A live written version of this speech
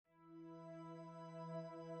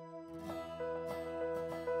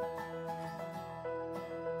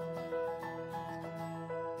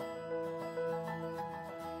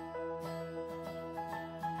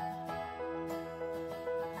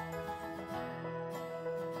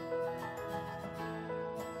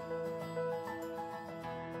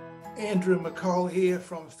Andrew McColl here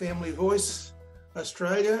from Family Voice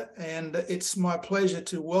Australia, and it's my pleasure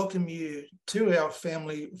to welcome you to our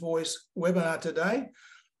Family Voice webinar today.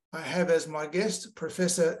 I have as my guest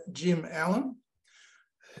Professor Jim Allan.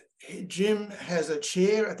 Jim has a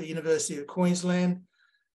chair at the University of Queensland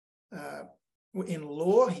in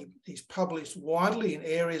law. He's published widely in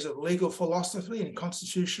areas of legal philosophy and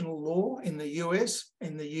constitutional law in the US,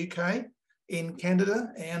 in the UK, in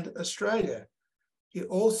Canada and Australia. He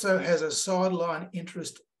also has a sideline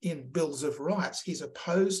interest in bills of rights. He's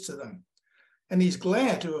opposed to them. And he's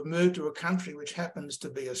glad to have moved to a country which happens to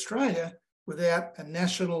be Australia without a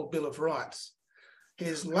national bill of rights.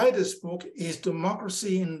 His latest book is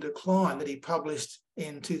Democracy in Decline, that he published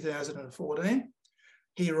in 2014.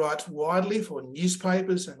 He writes widely for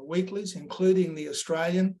newspapers and weeklies, including The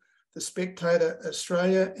Australian, the Spectator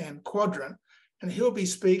Australia and Quadrant. And he'll be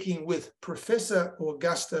speaking with Professor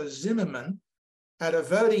Augusto Zimmermann at a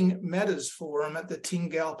Voting Matters Forum at the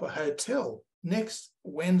Tingalpa Hotel next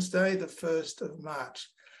Wednesday, the 1st of March.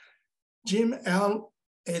 Jim Allan,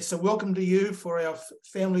 it's a welcome to you for our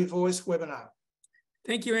Family Voice webinar.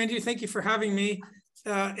 Thank you, Andrew. Thank you for having me.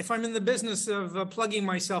 If I'm in the business of plugging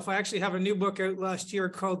myself, I actually have a new book out last year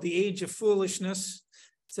called The Age of Foolishness.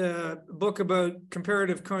 It's a book about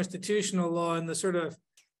comparative constitutional law and the sort of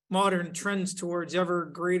modern trends towards ever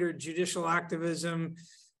greater judicial activism,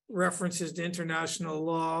 references to international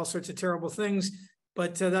law, all sorts of terrible things.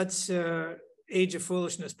 But that's Age of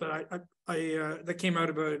Foolishness. But that came out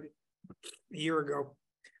about a year ago.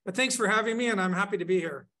 But thanks for having me, and I'm happy to be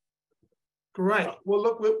here. Great. Well,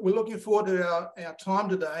 look, we're looking forward to our time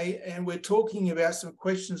today, and we're talking about some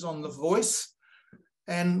questions on the voice.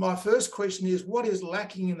 And my first question is, what is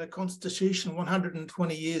lacking in the Constitution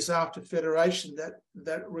 120 years after Federation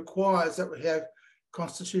that requires that we have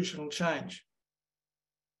constitutional change?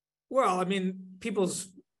 Well, I mean, people's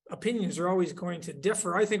opinions are always going to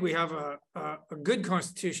differ. I think we have a good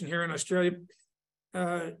constitution here in Australia.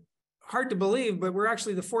 Hard to believe, but we're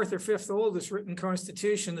actually the 4th or 5th oldest written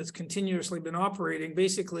constitution that's continuously been operating.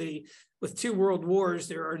 Basically, with 2 world wars,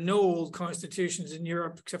 there are no old constitutions in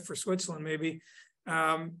Europe except for Switzerland, maybe.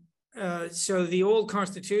 So the old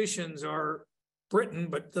constitutions are Britain,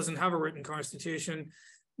 but doesn't have a written constitution.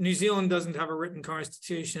 New Zealand doesn't have a written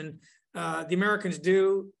constitution. The Americans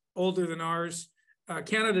do, older than ours.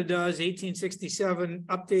 Canada does, 1867,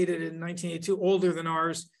 updated in 1982, older than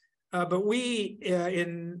ours. But we,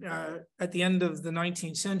 at the end of the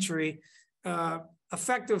 19th century,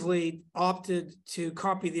 effectively opted to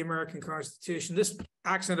copy the American Constitution. This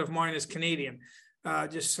accent of mine is Canadian,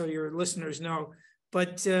 just so your listeners know.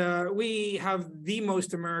 But we have the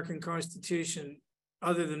most American Constitution,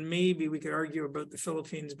 other than maybe we could argue about the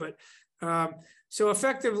Philippines. But so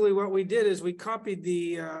effectively what we did is we copied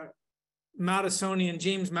the Madisonian.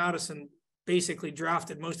 James Madison basically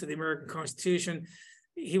drafted most of the American Constitution.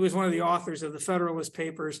 He was one of the authors of the Federalist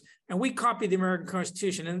Papers, and we copied the American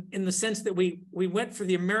Constitution in the sense that we went for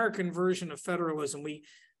the American version of federalism.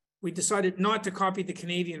 We decided not to copy the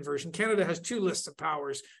Canadian version. Canada has 2 lists of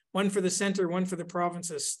powers, one for the center, one for the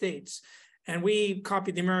provinces, states. And we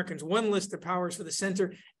copied the Americans, 1 list of powers for the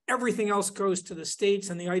center. Everything else goes to the states.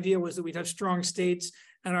 And the idea was that we'd have strong states,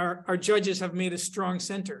 and our judges have made a strong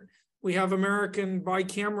center. We have American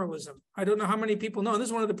bicameralism. I don't know how many people know, and this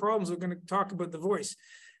is one of the problems we're going to talk about the voice.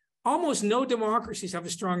 Almost no democracies have a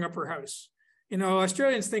strong upper house. You know,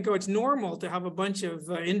 Australians think, oh, it's normal to have a bunch of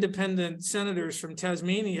independent senators from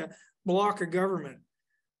Tasmania block a government.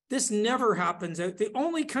 This never happens. The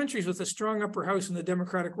only countries with a strong upper house in the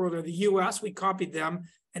democratic world are the US, we copied them,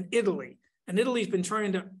 and Italy. And Italy's been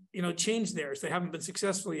trying to, change theirs. They haven't been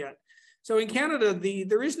successful yet. So in Canada,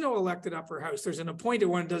 there is no elected upper house. There's an appointed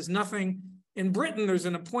one, does nothing. In Britain, there's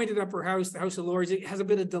an appointed upper house, the House of Lords. It has a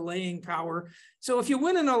bit of delaying power. So if you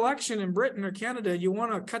win an election in Britain or Canada, you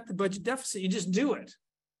want to cut the budget deficit, you just do it.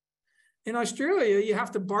 In Australia, you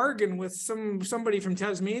have to bargain with somebody from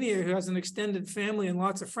Tasmania who has an extended family and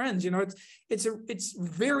lots of friends. It's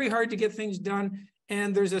very hard to get things done.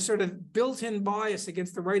 And there's a sort of built-in bias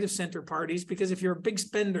against the right of center parties, because if you're big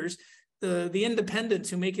spenders, the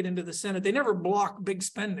independents who make it into the Senate, they never block big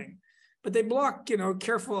spending, but they block,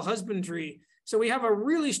 careful husbandry. So we have a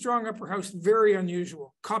really strong upper house, very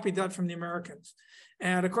unusual. Copied that from the Americans.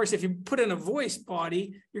 And of course, if you put in a voice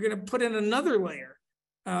body, you're going to put in another layer.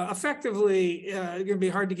 Effectively, it's going to be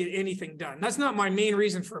hard to get anything done. That's not my main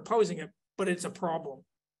reason for opposing it, but it's a problem.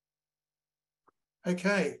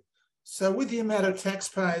 Okay. So with the amount of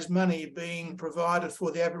taxpayers' money being provided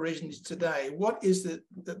for the Aborigines today, what is it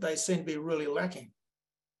that they seem to be really lacking?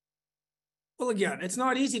 Well, again, it's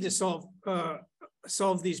not easy to solve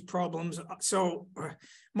solve these problems. So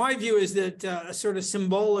my view is that a sort of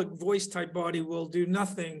symbolic voice type body will do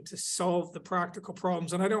nothing to solve the practical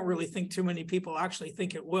problems. And I don't really think too many people actually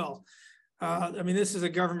think it will. I mean, this is a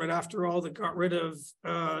government, after all, that got rid of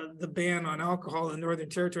the ban on alcohol in the Northern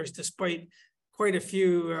Territories, despite quite a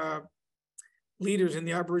few leaders in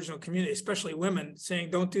the Aboriginal community, especially women, saying,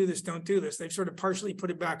 don't do this, don't do this. They've sort of partially put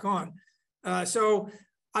it back on. So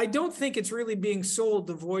I don't think it's really being sold,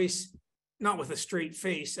 the voice, not with a straight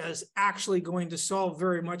face, as actually going to solve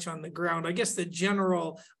very much on the ground. I guess the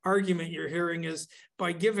general argument you're hearing is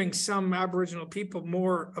by giving some Aboriginal people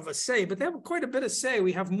more of a say, but they have quite a bit of say.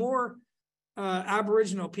 We have more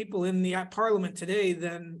Aboriginal people in the parliament today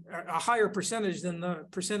than a higher percentage than the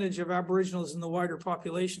percentage of Aboriginals in the wider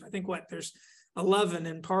population. I think there's 11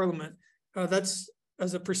 in parliament. That's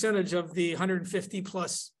as a percentage of the 150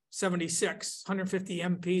 plus 76, 150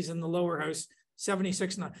 MPs in the lower house,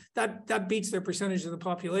 76. That beats their percentage of the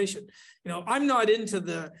population. You know, I'm not into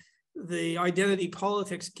the identity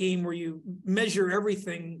politics game where you measure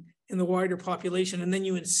everything in the wider population, and then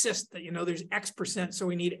you insist that, you know, there's X percent, so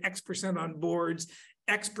we need X percent on boards,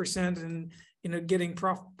 X percent, and, you know, getting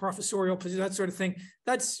professorial positions, that sort of thing.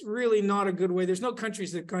 That's really not a good way. There's no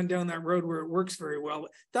countries that have gone down that road where it works very well.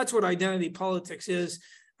 That's what identity politics is.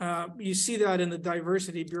 You see that in the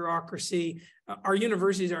diversity bureaucracy. Our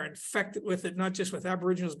universities are infected with it, not just with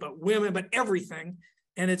Aboriginals, but women, but everything.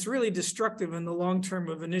 And it's really destructive in the long term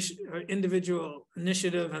of individual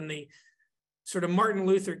initiative and the sort of Martin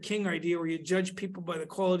Luther King idea where you judge people by the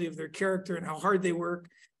quality of their character and how hard they work.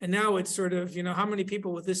 And now it's sort of, you know, how many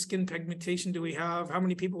people with this skin pigmentation do we have? How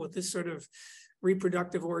many people with this sort of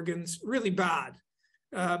reproductive organs? Really bad.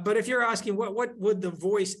 But if you're asking what would the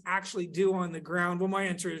voice actually do on the ground? Well, my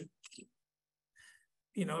answer is,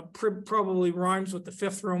 you know, probably rhymes with the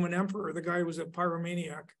 5th Roman emperor, the guy who was a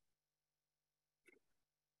pyromaniac.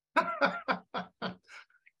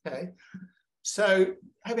 Okay. So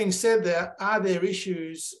having said that, are there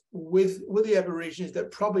issues with the Aborigines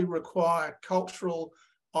that probably require cultural,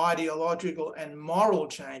 ideological and moral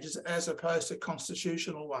changes as opposed to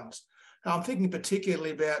constitutional ones? Now, I'm thinking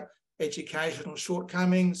particularly about educational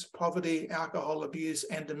shortcomings, poverty, alcohol abuse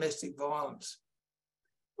and domestic violence.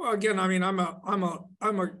 Well, again, I mean, I'm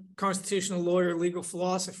a constitutional lawyer, legal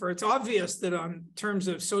philosopher. It's obvious that on terms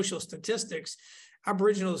of social statistics,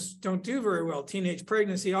 Aboriginals don't do very well. Teenage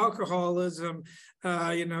pregnancy, alcoholism,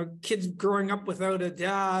 you know, kids growing up without a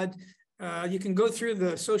dad. You can go through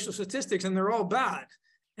the social statistics and they're all bad.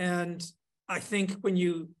 And I think when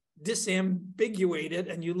you disambiguate it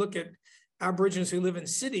and you look at Aborigines who live in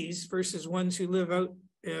cities versus ones who live out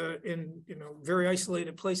in, you know, very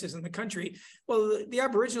isolated places in the country, well, the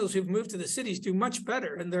Aboriginals who've moved to the cities do much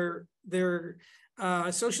better, and their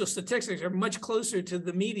social statistics are much closer to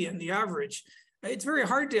the median, the average. It's very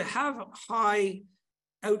hard to have high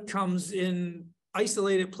outcomes in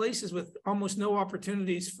isolated places with almost no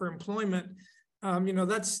opportunities for employment. You know,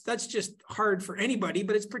 that's just hard for anybody,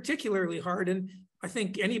 but it's particularly hard. And I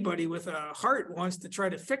think anybody with a heart wants to try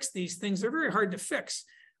to fix these things. They're very hard to fix.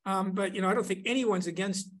 But, you know, I don't think anyone's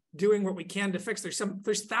against doing what we can to fix.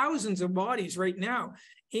 There's thousands of bodies right now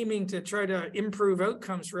aiming to try to improve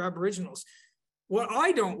outcomes for Aboriginals. What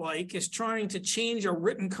I don't like is trying to change a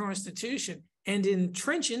written constitution and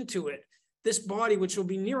entrench into it this body, which will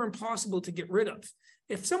be near impossible to get rid of.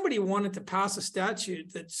 If somebody wanted to pass a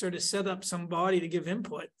statute that sort of set up some body to give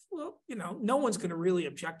input, well, you know, no one's going to really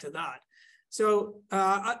object to that. So,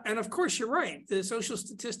 and of course, you're right. The social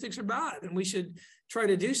statistics are bad, and we should try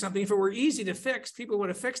to do something. If it were easy to fix, people would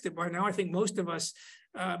have fixed it by now. I think most of us,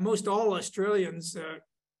 most all Australians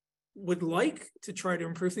would like to try to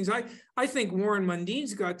improve things. I think Warren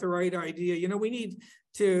Mundine's got the right idea. You know, we need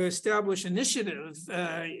to establish initiatives,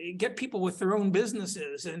 get people with their own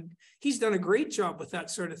businesses. And he's done a great job with that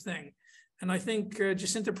sort of thing. And I think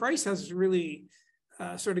Jacinta Price has really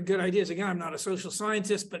sort of good ideas. Again, I'm not a social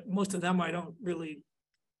scientist, but most of them I don't really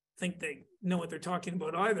think they know what they're talking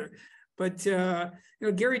about either. But, you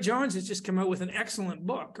know, Gary Johns has just come out with an excellent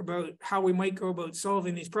book about how we might go about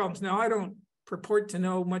solving these problems. Now, I don't purport to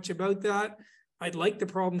know much about that. I'd like the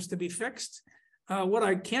problems to be fixed. What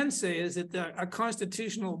I can say is that a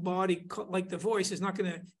constitutional body like the Voice is not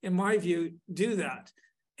going to, in my view, do that.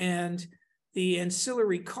 And the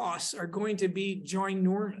ancillary costs are going to be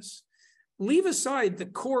ginormous. Leave aside the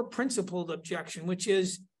core principled objection, which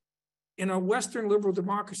is in a Western liberal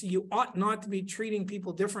democracy, you ought not to be treating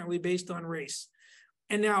people differently based on race.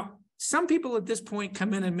 And now some people at this point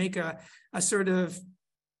come in and make a sort of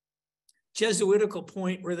Jesuitical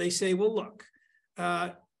point where they say, well, look,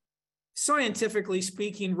 scientifically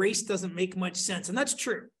speaking, race doesn't make much sense. And that's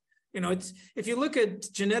true. It's, if you look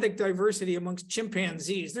at genetic diversity amongst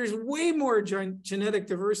chimpanzees, there's way more genetic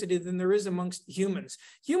diversity than there is amongst humans.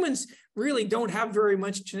 Humans really don't have very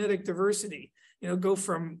much genetic diversity. Go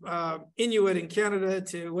from Inuit in Canada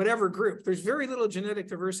to whatever group. There's very little genetic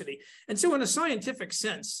diversity. And so in a scientific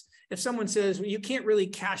sense, if someone says, well, you can't really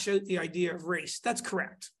cash out the idea of race, that's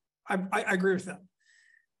correct. I agree with that.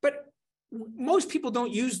 But most people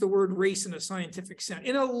don't use the word race in a scientific sense,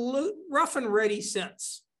 in a rough and ready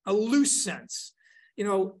sense, a loose sense,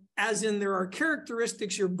 as in there are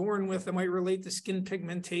characteristics you're born with that might relate to skin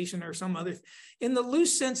pigmentation or some other. In the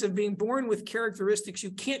loose sense of being born with characteristics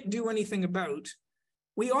you can't do anything about,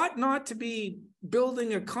 we ought not to be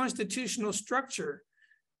building a constitutional structure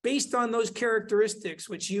based on those characteristics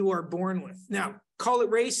which you are born with. Now, call it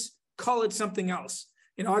race, call it something else.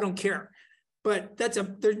 I don't care. But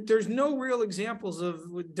there's no real examples of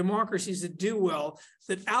democracies that do well,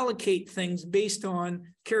 that allocate things based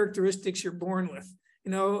on characteristics you're born with.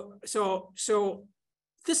 So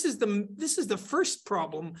this is the first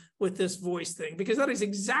problem with this voice thing, because that is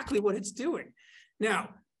exactly what it's doing. Now,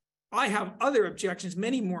 I have other objections,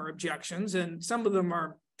 many more objections, and some of them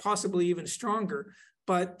are possibly even stronger.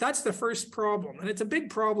 But that's the first problem, and it's a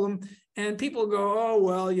big problem. And people go, oh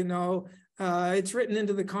well, it's written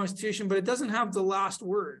into the Constitution, but it doesn't have the last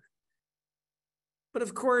word. But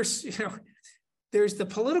of course, there's the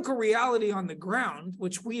political reality on the ground,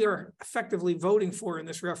 which we are effectively voting for in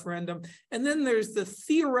this referendum. And then there's the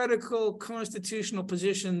theoretical constitutional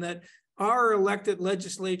position that our elected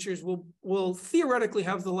legislatures will theoretically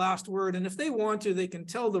have the last word. And if they want to, they can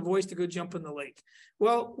tell the voice to go jump in the lake.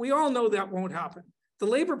 Well, we all know that won't happen. The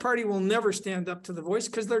Labour Party will never stand up to the voice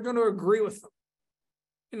because they're going to agree with them.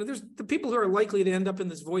 There's the people who are likely to end up in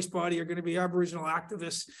this voice body are going to be Aboriginal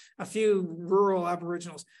activists, a few rural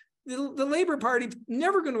Aboriginals. The Labour Party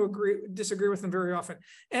never going to disagree with them very often.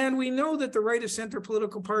 And we know that the right of center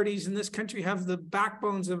political parties in this country have the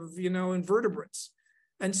backbones of, invertebrates.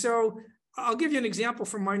 And so I'll give you an example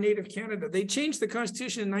from my native Canada. They changed the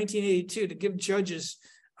Constitution in 1982 to give judges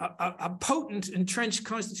a potent, entrenched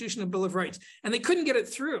constitutional Bill of Rights, and they couldn't get it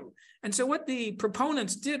through. And so what the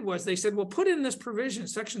proponents did was they said, well, put in this provision,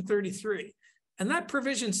 Section 33. And that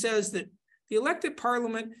provision says that the elected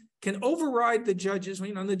parliament can override the judges.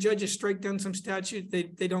 The judges strike down some statute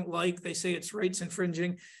they don't like. They say it's rights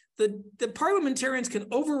infringing. The parliamentarians can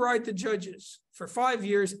override the judges for 5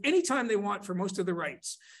 years, anytime they want, for most of the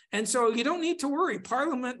rights. And so you don't need to worry.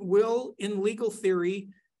 Parliament will, in legal theory,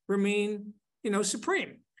 remain,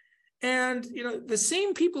 supreme. And, the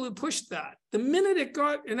same people who pushed that, the minute it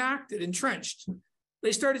got enacted, entrenched,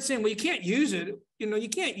 they started saying, well, you can't use it. You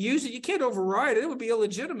can't use it. You can't override it. It would be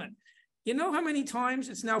illegitimate. You know how many times?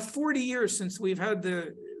 It's now 40 years since we've had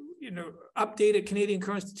the, updated Canadian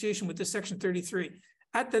Constitution with the Section 33.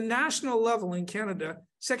 At the national level in Canada,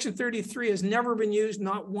 Section 33 has never been used,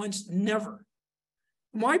 not once, never.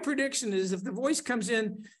 My prediction is if the voice comes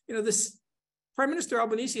in, this Prime Minister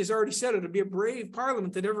Albanese has already said it'll be a brave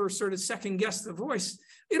parliament that ever sort of second guess the voice.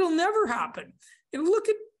 It'll never happen. Look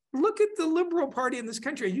at the Liberal Party in this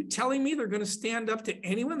country. Are you telling me they're going to stand up to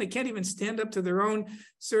anyone? They can't even stand up to their own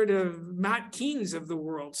sort of Matt Keens of the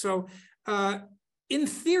world. So in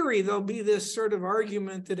theory, there'll be this sort of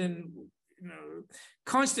argument that in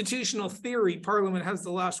constitutional theory, Parliament has the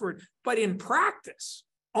last word. But in practice,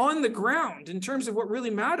 on the ground, in terms of what really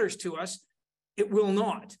matters to us, it will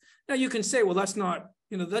not. Now you can say, well, that's not,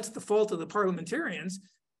 that's the fault of the parliamentarians,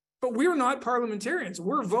 but we're not parliamentarians.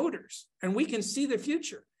 We're voters, and we can see the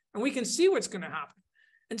future, and we can see what's going to happen.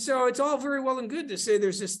 And so it's all very well and good to say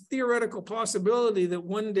there's this theoretical possibility that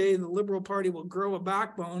one day the Liberal Party will grow a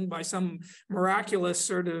backbone by some miraculous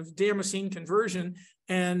sort of Damascene conversion,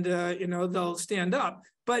 and they'll stand up.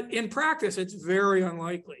 But in practice, it's very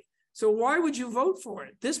unlikely. So why would you vote for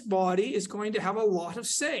it? This body is going to have a lot of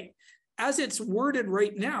say. As it's worded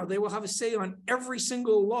right now, they will have a say on every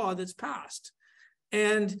single law that's passed.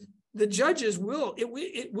 And the judges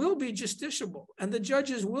it will be justiciable, and the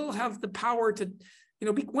judges will have the power to,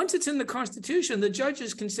 once it's in the Constitution, the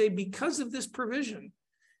judges can say, because of this provision,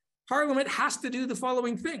 Parliament has to do the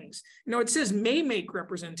following things. It says may make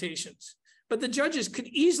representations, but the judges could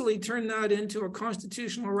easily turn that into a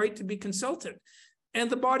constitutional right to be consulted. And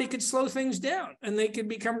the body could slow things down, and they could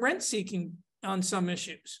become rent-seeking on some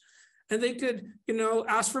issues. And they could,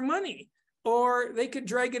 ask for money, or they could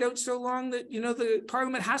drag it out so long that, the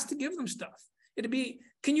Parliament has to give them stuff.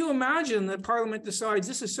 Can you imagine that Parliament decides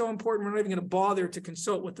this is so important, we're not even going to bother to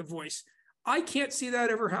consult with the voice? I can't see that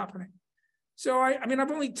ever happening. So,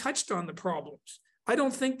 I've only touched on the problems, I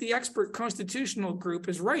don't think the expert constitutional group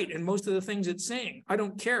is right in most of the things it's saying. I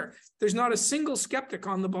don't care. There's not a single skeptic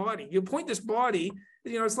on the body. You appoint this body,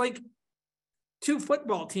 it's like two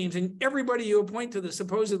football teams, and everybody you appoint to the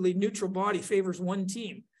supposedly neutral body favors one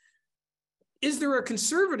team. Is there a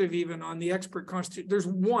conservative even on the expert constitution? There's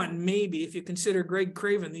one, maybe, if you consider Greg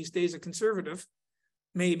Craven these days a conservative,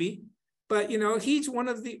 maybe. But, he's one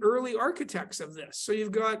of the early architects of this. So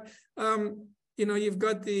you've got, you've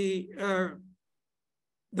got the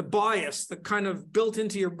bias, the kind of built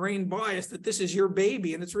into your brain bias that this is your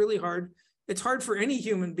baby, and it's really hard. It's hard for any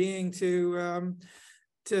human being to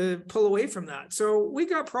pull away from that. So we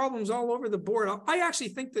got problems all over the board. I actually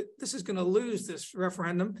think that this is going to lose this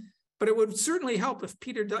referendum, but it would certainly help if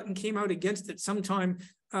Peter Dutton came out against it sometime,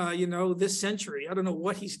 this century. I don't know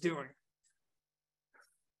what he's doing.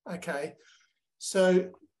 Okay. So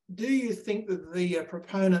do you think that the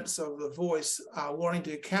proponents of the voice are wanting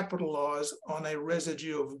to capitalise on a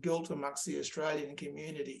residue of guilt amongst the Australian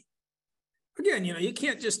community? Again, you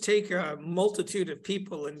can't just take a multitude of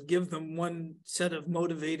people and give them one set of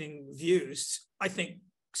motivating views. I think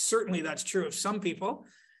certainly that's true of some people.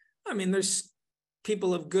 I mean, there's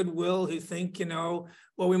people of goodwill who think, well,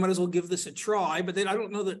 we might as well give this a try. But then I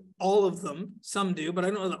don't know that all of them, some do, but I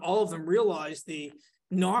don't know that all of them realize the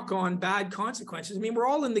knock-on bad consequences. I mean, we're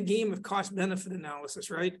all in the game of cost-benefit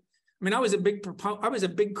analysis, right? I mean, I was a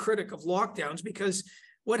big critic of lockdowns because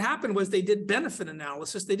what happened was they did benefit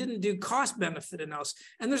analysis. They didn't do cost-benefit analysis.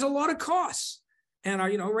 And there's a lot of costs. And,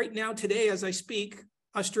 right now, today, as I speak,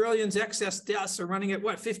 Australians' excess deaths are running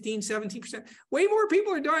at 15, 17%. Way more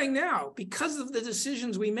people are dying now because of the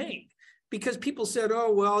decisions we made. Because people said,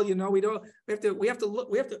 oh, well, we have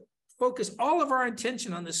to focus all of our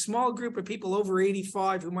attention on this small group of people over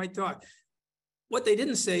 85 who might die. What they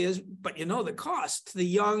didn't say is, but the cost to the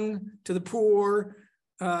young, to the poor,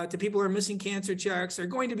 to people who are missing cancer checks are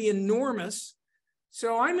going to be enormous.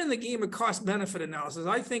 So I'm in the game of cost-benefit analysis.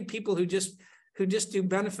 I think people who just do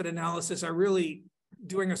benefit analysis are really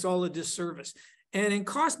doing us all a disservice. And in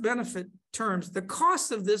cost-benefit terms, the costs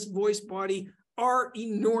of this voice body are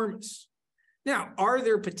enormous. Now, are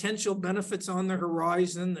there potential benefits on the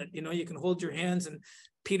horizon that, you can hold your hands and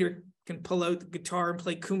Peter can pull out the guitar and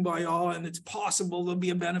play Kumbaya and it's possible there'll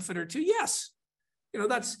be a benefit or two? Yes.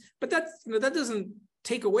 That doesn't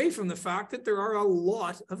take away from the fact that there are a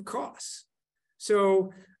lot of costs.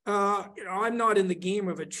 So, I'm not in the game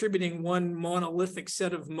of attributing one monolithic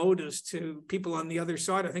set of motives to people on the other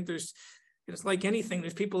side. I think it's like anything.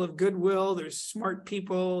 There's people of goodwill. There's smart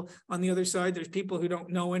people on the other side. There's people who don't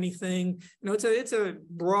know anything. It's a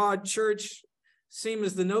broad church, same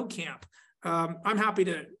as the no camp. I'm happy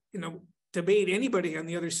to, debate anybody on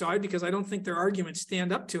the other side because I don't think their arguments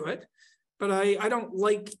stand up to it. But I don't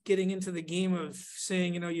like getting into the game of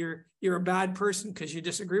saying, you're a bad person because you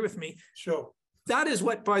disagree with me. Sure. That is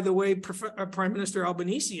what, by the way, Prime Minister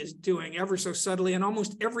Albanese is doing ever so subtly, and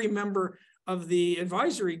almost every member of the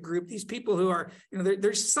advisory group, these people who are,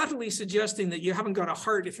 they're subtly suggesting that you haven't got a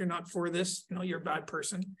heart if you're not for this, you're a bad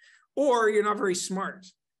person, or you're not very smart.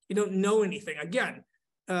 You don't know anything. Again,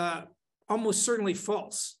 almost certainly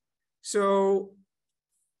false. So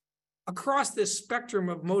across this spectrum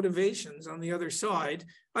of motivations on the other side,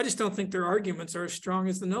 I just don't think their arguments are as strong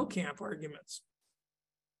as the no camp arguments.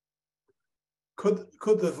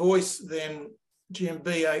 Could the voice then, Jim,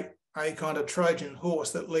 be a kind of Trojan horse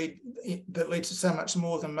that leads to so much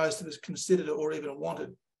more than most of us considered or even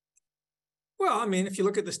wanted? Well, I mean, if you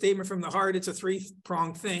look at the statement from the heart, it's a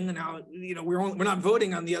three-pronged thing. And now, we're not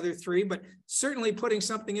voting on the other three, but certainly putting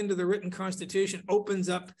something into the written constitution opens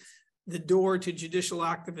up the door to judicial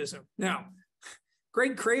activism. Now,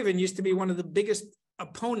 Greg Craven used to be one of the biggest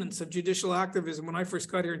opponents of judicial activism. When I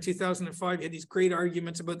first got here in 2005, he had these great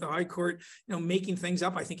arguments about the High Court, making things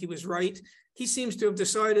up. I think he was right. He seems to have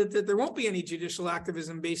decided that there won't be any judicial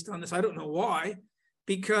activism based on this. I don't know why,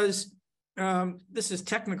 because this is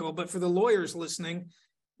technical, but for the lawyers listening,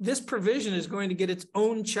 this provision is going to get its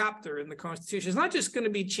own chapter in the Constitution. It's not just going to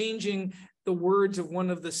be changing the words of one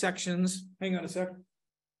of the sections. Hang on a second.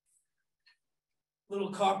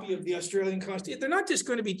 Little copy of the Australian Constitution. They're not just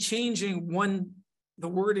going to be changing the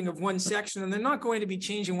wording of one section, and they're not going to be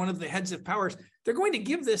changing one of the heads of powers. They're going to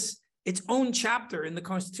give this its own chapter in the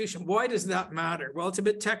Constitution. Why does that matter? Well, it's a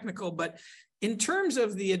bit technical, but in terms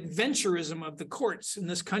of the adventurism of the courts in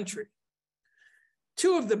this country,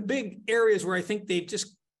 two of the big areas where I think they've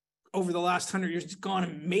just, over the last 100 years, gone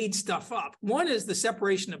and made stuff up. One is the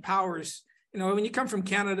separation of powers. When you come from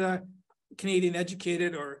Canada, Canadian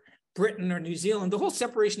educated, or Britain or New Zealand, the whole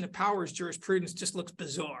separation of powers jurisprudence just looks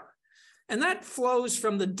bizarre. And that flows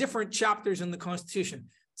from the different chapters in the Constitution.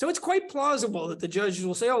 So it's quite plausible that the judges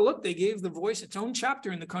will say, oh, look, they gave the voice its own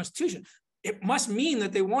chapter in the Constitution. It must mean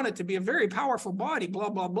that they want it to be a very powerful body, blah,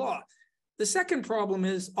 blah, blah. The second problem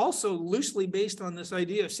is also loosely based on this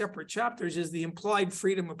idea of separate chapters is the implied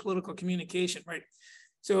freedom of political communication, right?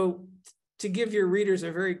 So to give your readers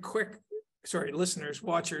a very quick, listeners,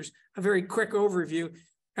 watchers, a very quick overview,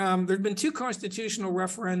 there have been 2 constitutional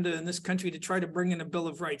referenda in this country to try to bring in a Bill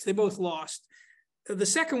of Rights. They both lost. The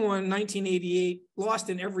second one, 1988, lost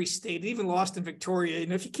in every state, even lost in Victoria.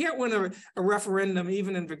 And if you can't win a referendum,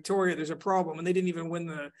 even in Victoria, there's a problem. And they didn't even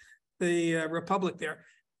win the republic there.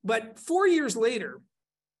 But 4 years later,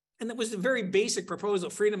 and it was a very basic proposal,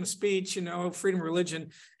 freedom of speech, freedom of religion.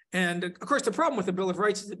 And of course, the problem with the Bill of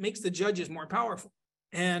Rights is it makes the judges more powerful.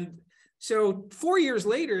 And so 4 years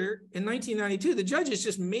later, in 1992, the judges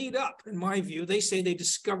just made up, in my view. They say they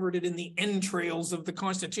discovered it in the entrails of the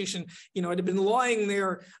Constitution. It had been lying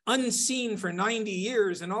there unseen for 90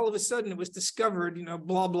 years, and all of a sudden it was discovered,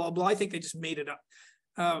 blah, blah, blah. I think they just made it up.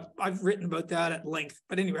 I've written about that at length.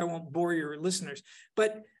 But anyway, I won't bore your listeners.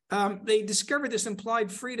 But they discovered this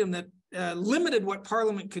implied freedom that limited what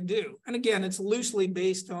Parliament could do. And again, it's loosely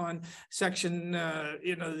based on section,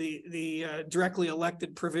 the directly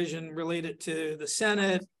elected provision related to the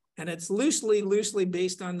Senate. And it's loosely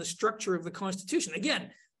based on the structure of the Constitution.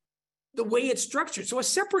 Again, the way it's structured. So a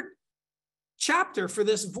separate chapter for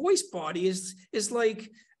this voice body is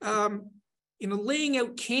like, laying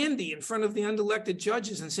out candy in front of the unelected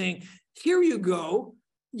judges and saying, here you go,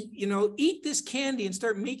 eat this candy and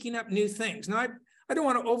start making up new things. Now, I don't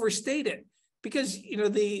want to overstate it because,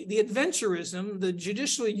 the adventurism, the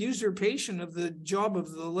judicial usurpation of the job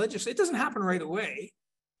of the legislature, it doesn't happen right away.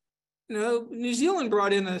 New Zealand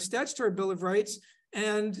brought in a statutory Bill of Rights,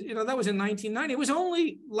 and, that was in 1990. It was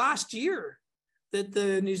only last year that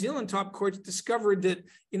the New Zealand top courts discovered that,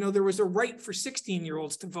 there was a right for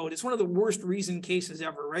 16-year-olds to vote. It's one of the worst reasoned cases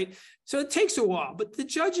ever, right? So it takes a while, but the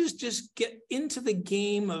judges just get into the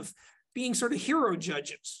game of being sort of hero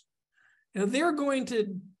judges. They're going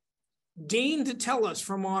to deign to tell us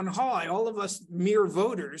from on high, all of us mere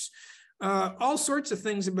voters, all sorts of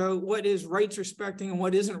things about what is rights respecting and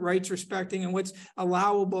what isn't rights respecting and what's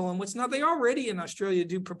allowable and what's not. They already in Australia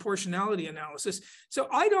do proportionality analysis. So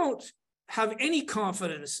I don't have any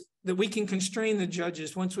confidence that we can constrain the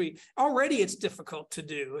judges already it's difficult to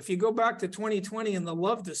do. If you go back to 2020 and the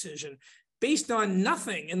Love decision, based on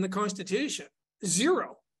nothing in the Constitution,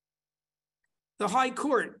 0. The High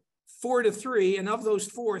Court, 4-3, and of those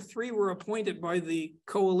 4, 3 were appointed by the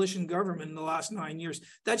coalition government in the last 9 years.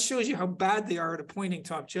 That shows you how bad they are at appointing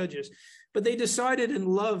top judges. But they decided in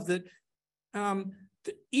Love that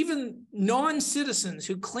even non-citizens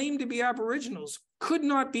who claim to be Aboriginals could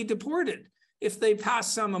not be deported if they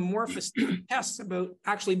pass some amorphous tests about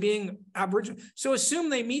actually being Aboriginal. So assume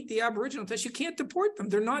they meet the Aboriginal test, you can't deport them.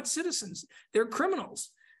 They're not citizens. They're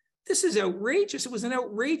criminals. This is outrageous. It was an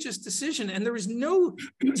outrageous decision, and there is no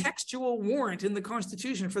textual warrant in the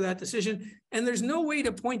Constitution for that decision, and there's no way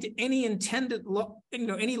to point to any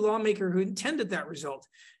any lawmaker who intended that result.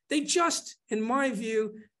 They just, in my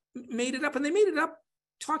view, made it up, and they made it up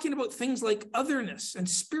talking about things like otherness and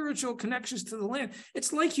spiritual connections to the land.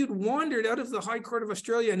 It's like you'd wandered out of the High Court of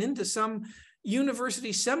Australia and into some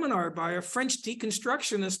university seminar by a French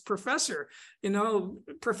deconstructionist professor.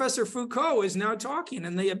 Professor Foucault is now talking,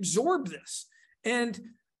 and they absorb this. And,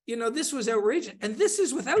 this was outrageous. And this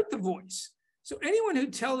is without the voice. So anyone who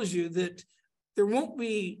tells you that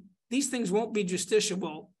these things won't be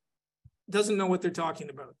justiciable doesn't know what they're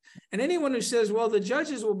talking about. And anyone who says, well, the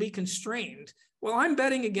judges will be constrained, well, I'm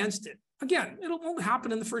betting against it. Again, it won't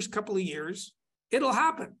happen in the first couple of years. It'll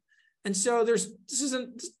happen. And so this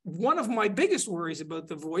isn't one of my biggest worries about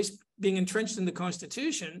the voice being entrenched in the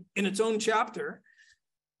Constitution in its own chapter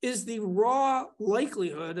is the raw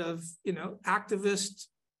likelihood of, activists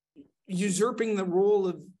usurping the role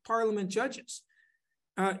of Parliament judges.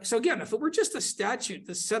 So again, if it were just a statute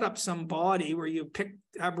to set up some body where you pick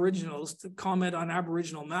Aboriginals to comment on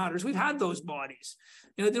Aboriginal matters, we've had those bodies.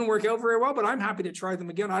 It didn't work out very well, but I'm happy to try them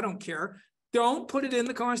again. I don't care. Don't put it in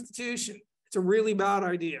the Constitution. It's a really bad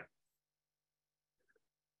idea.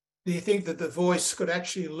 Do you think that the voice could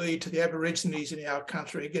actually lead to the Aborigines in our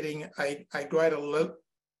country getting a greater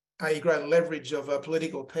leverage of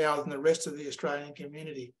political power than the rest of the Australian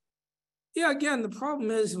community? Yeah, again, the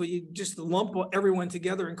problem is when you just lump everyone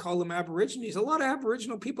together and call them Aborigines. A lot of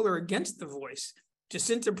Aboriginal people are against the voice.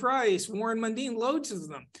 Jacinta Price, Warren Mundine, loads of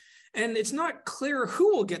them. And it's not clear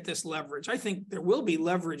who will get this leverage. I think there will be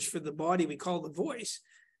leverage for the body we call the voice.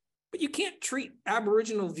 But you can't treat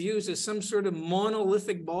Aboriginal views as some sort of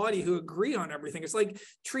monolithic body who agree on everything. It's like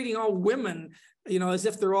treating all women, as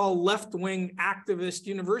if they're all left-wing activist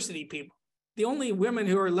university people. The only women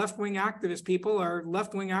who are left-wing activist people are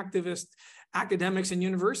left-wing activist academics in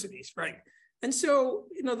universities, right? And so,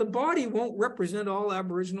 the body won't represent all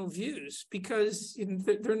Aboriginal views because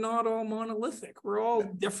they're not all monolithic. We're all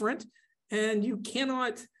different, and you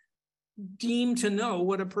cannot deem to know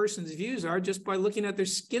what a person's views are just by looking at their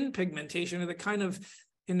skin pigmentation or the kind of,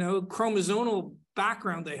 chromosomal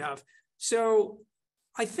background they have. So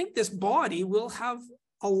I think this body will have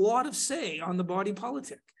a lot of say on the body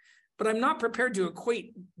politic, but I'm not prepared to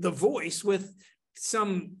equate the voice with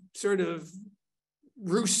some sort of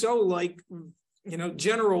Rousseau-like,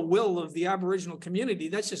 general will of the Aboriginal community.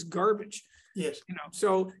 That's just garbage. Yes.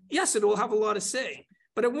 So yes, it will have a lot of say,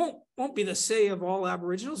 but it won't be the say of all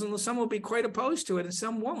Aboriginals, and some will be quite opposed to it and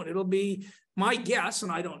some won't. It'll be my guess,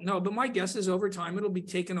 and I don't know, but my guess is over time it'll be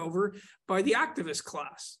taken over by the activist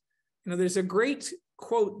class. There's a great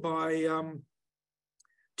quote by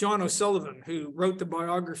John O'Sullivan, who wrote the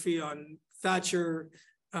biography on Thatcher,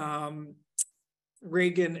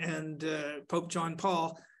 Reagan, and Pope John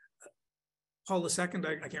Paul II,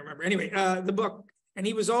 I can't remember. Anyway, the book, and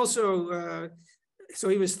he was also, so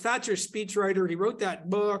he was Thatcher's speechwriter. He wrote that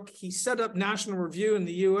book. He set up National Review in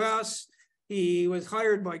the US. He was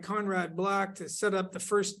hired by Conrad Black to set up the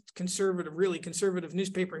first really conservative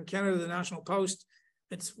newspaper in Canada, the National Post.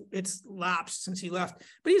 It's lapsed since he left,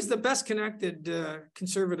 but he's the best connected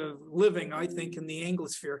conservative living, I think, in the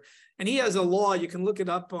Anglosphere. And he has a law, you can look it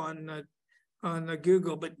up on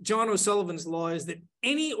Google, but John O'Sullivan's law is that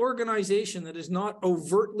any organization that is not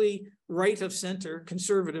overtly right of center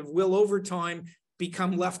conservative will over time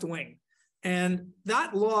become left wing. And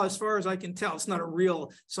that law, as far as I can tell, it's not a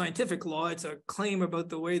real scientific law. It's a claim about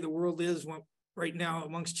the way the world is right now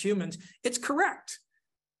amongst humans. It's correct.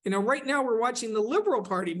 Right now we're watching the Liberal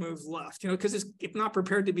Party move left, because it's not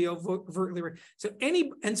prepared to be overtly right.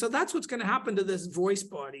 So that's what's going to happen to this voice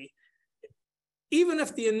body. Even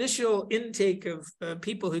if the initial intake of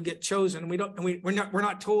people who get chosen, we're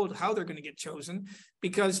not told how they're going to get chosen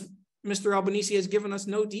because Mr. Albanese has given us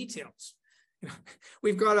no details.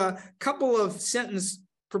 We've got a couple of sentence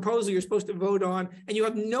proposals you're supposed to vote on, and you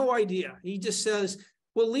have no idea. He just says,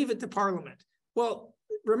 we'll leave it to Parliament. Well,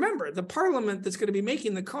 remember, the Parliament that's going to be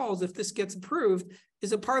making the calls if this gets approved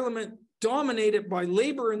is a Parliament dominated by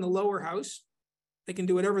Labour in the lower house. They can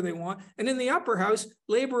do whatever they want. And in the upper house,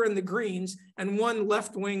 Labour and the Greens and one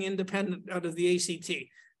left-wing independent out of the ACT.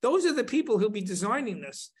 Those are the people who'll be designing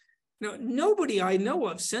this. Nobody I know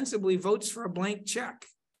of sensibly votes for a blank check.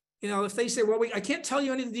 If they say, well, I can't tell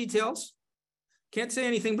you any of the details, can't say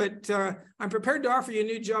anything, but I'm prepared to offer you a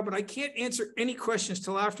new job, but I can't answer any questions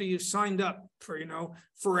till after you've signed up for,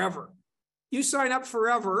 forever. You sign up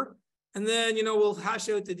forever, and then, we'll hash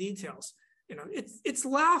out the details. It's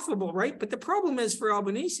laughable, right? But the problem is for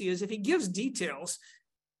Albanese is if he gives details,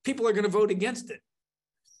 people are going to vote against it.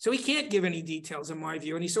 So he can't give any details, in my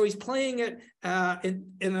view. And he's playing it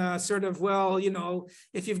in a sort of,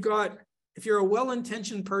 if you're a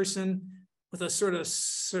well-intentioned person with a sort of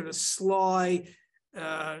sly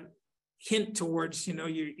hint towards,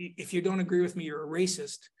 if you don't agree with me, you're a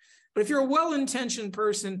racist. But if you're a well-intentioned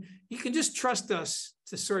person, you can just trust us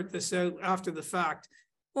to sort this out after the fact.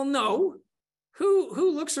 Well, no.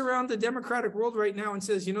 Who looks around the democratic world right now and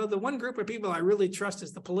says, the one group of people I really trust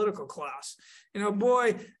is the political class. I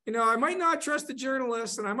might not trust the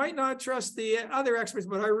journalists and I might not trust the other experts,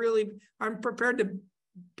 but I'm prepared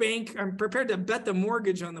to bet the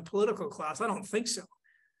mortgage on the political class. I don't think so.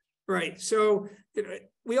 Right. So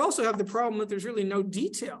we also have the problem that there's really no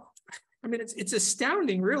detail. I mean, it's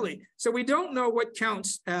astounding, really. So we don't know what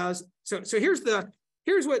counts as. So here's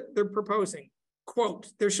what they're proposing. Quote,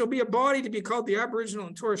 there shall be a body to be called the Aboriginal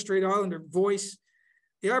and Torres Strait Islander Voice.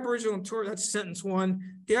 The Aboriginal and Torres, that's sentence one.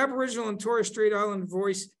 The Aboriginal and Torres Strait Islander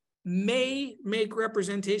Voice may make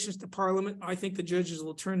representations to Parliament. I think the judges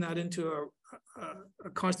will turn that into a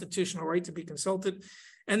constitutional right to be consulted.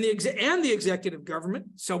 And the executive government,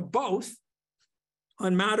 so both,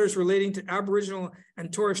 on matters relating to Aboriginal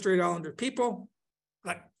and Torres Strait Islander people.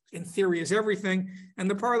 That, in theory, is everything. And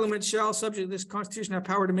the Parliament shall, subject to this Constitution, have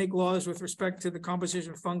power to make laws with respect to the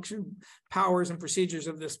composition, function, powers, and procedures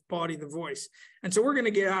of this body, the Voice. And so we're going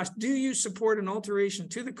to get asked, do you support an alteration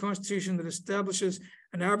to the Constitution that establishes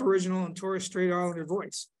an Aboriginal and Torres Strait Islander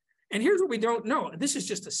voice? And here's what we don't know. This is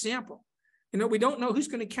just a sample. We don't know who's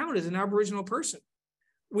going to count as an Aboriginal person.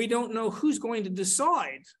 We don't know who's going to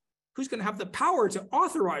decide who's going to have the power to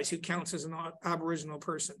authorize who counts as an Aboriginal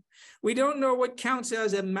person. We don't know what counts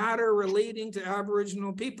as a matter relating to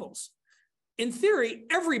Aboriginal peoples. In theory,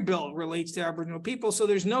 every bill relates to Aboriginal people, so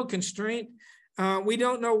there's no constraint. We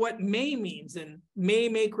don't know what may means, and may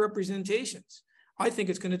make representations. I think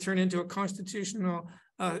it's going to turn into a constitutional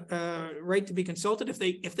right to be consulted.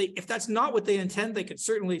 If that's not what they intend, they could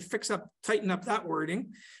certainly tighten up that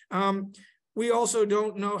wording. We also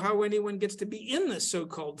don't know how anyone gets to be in this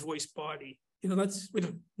so-called voice body. We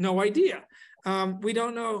have no idea. We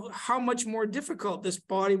don't know how much more difficult this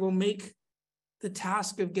body will make the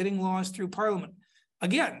task of getting laws through Parliament.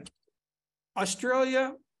 Again,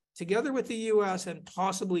 Australia, together with the US and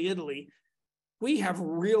possibly Italy, we have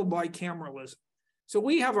real bicameralism. So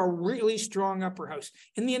we have a really strong upper house.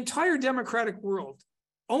 In the entire democratic world,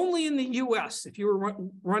 only in the US, if you were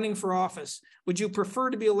running for office, would you prefer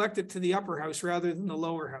to be elected to the upper house rather than the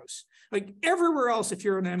lower house. Like everywhere else, if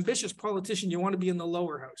you're an ambitious politician, you want to be in the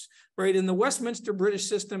lower house, right? In the Westminster British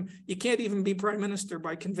system, you can't even be prime minister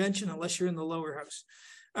by convention unless you're in the lower house.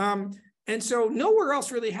 And so nowhere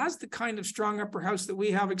else really has the kind of strong upper house that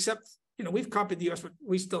we have, except, we've copied the US, but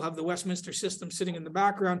we still have the Westminster system sitting in the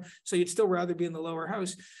background. So you'd still rather be in the lower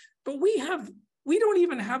house. But we don't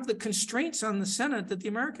even have the constraints on the Senate that the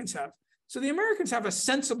Americans have. So the Americans have a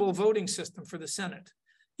sensible voting system for the Senate.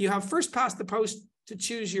 You have first past the post to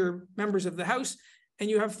choose your members of the House, and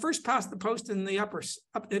you have first past the post in the up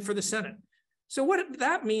for the Senate. So what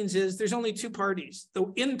that means is there's only two parties, the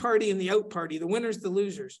in party and the out party, the winners, the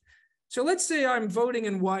losers. So let's say I'm voting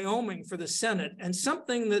in Wyoming for the Senate, and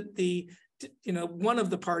something that one of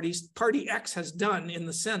the parties, Party X, has done in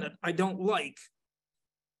the Senate I don't like.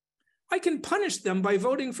 I can punish them by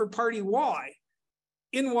voting for Party Y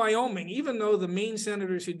in Wyoming, even though the main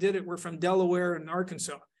senators who did it were from Delaware and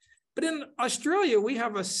Arkansas. But in Australia, we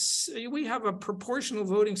have a proportional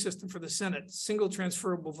voting system for the Senate, single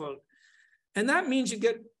transferable vote. And that means you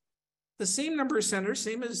get the same number of senators,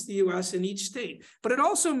 same as the US in each state. But it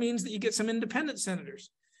also means that you get some independent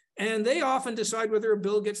senators. And they often decide whether a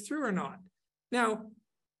bill gets through or not. Now,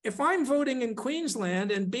 if I'm voting in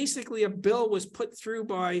Queensland and basically a bill was put through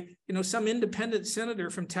by, some independent senator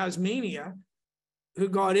from Tasmania who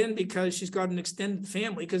got in because she's got an extended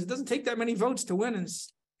family, because it doesn't take that many votes to win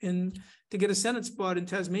to get a Senate spot in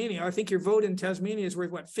Tasmania. I think your vote in Tasmania is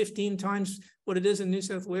worth 15 times what it is in New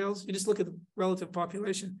South Wales. You just look at the relative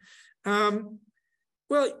population.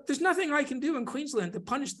 Well, there's nothing I can do in Queensland to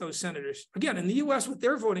punish those senators. Again, in the US with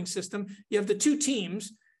their voting system, you have the two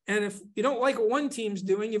teams. And if you don't like what one team's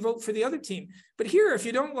doing, you vote for the other team. But here, if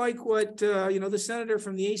you don't like what the senator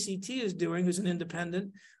from the ACT is doing, who's an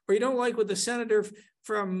independent, or you don't like what the senator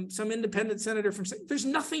from some independent senator from, there's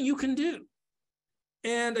nothing you can do.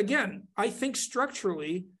 And again, I think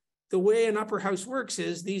structurally, the way an upper house works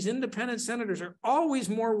is these independent senators are always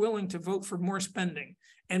more willing to vote for more spending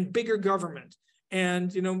and bigger government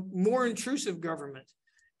and more intrusive government.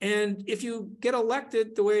 And if you get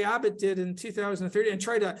elected the way Abbott did in 2030 and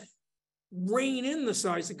try to rein in the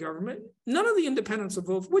size of government, none of the independents will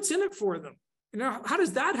vote. What's in it for them? How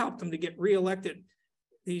does that help them to get reelected?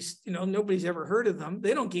 These, nobody's ever heard of them.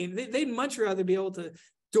 They don't gain. They'd much rather be able to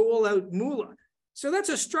dole out moolah. So that's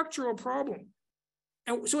a structural problem.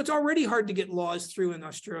 And so it's already hard to get laws through in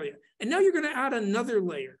Australia. And now you're going to add another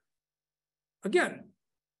layer. Again,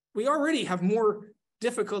 we already have more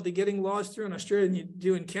difficulty getting laws through in Australia than you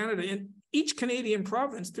do in Canada. In each Canadian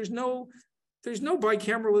province, there's no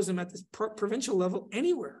bicameralism at the provincial level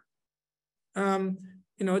anywhere.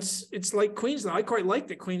 It's like Queensland. I quite like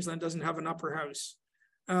that Queensland doesn't have an upper house.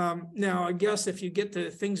 Now, I guess if you get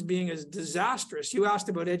to things being as disastrous, you asked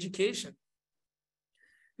about education.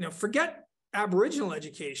 Forget Aboriginal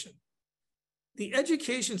education. The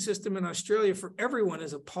education system in Australia for everyone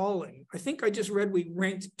is appalling. I think I just read we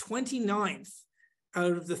ranked 29th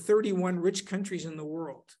out of the 31 rich countries in the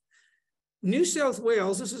world. New South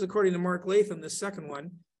Wales, this is according to Mark Latham, the second one,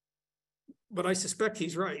 but I suspect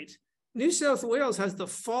he's right. New South Wales has the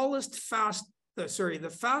fastest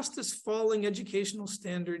falling educational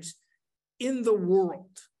standards in the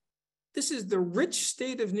world. This is the rich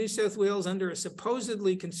state of New South Wales under a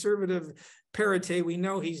supposedly conservative Parate. We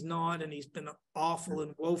know he's not, and he's been awful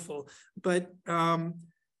and woeful, but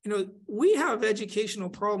we have educational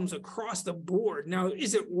problems across the board. Now,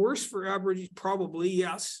 is it worse for Aborigines? Probably,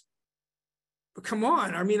 yes. But come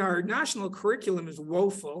on, our national curriculum is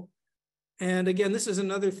woeful. And again, this is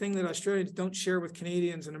another thing that Australians don't share with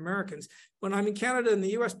Canadians and Americans. When I'm in Canada and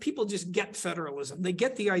the US, people just get federalism. They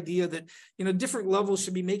get the idea that, different levels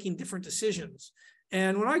should be making different decisions.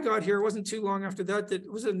 And when I got here, it wasn't too long after that,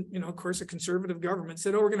 it was, of course, a conservative government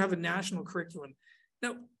said, oh, we're going to have a national curriculum.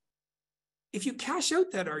 Now, if you cash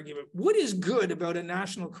out that argument, what is good about a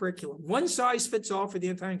national curriculum? One size fits all for the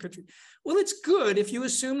entire country. Well, it's good if you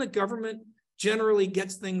assume that government generally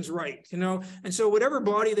gets things right, and so whatever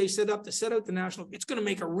body they set up to set out the national, it's going to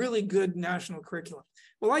make a really good national curriculum.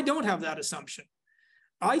 Well, I don't have that assumption.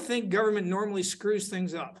 I think government normally screws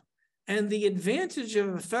things up. And the advantage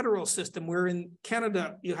of a federal system, where in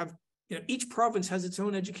Canada you have, each province has its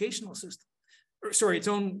own educational system, its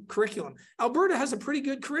own curriculum. Alberta has a pretty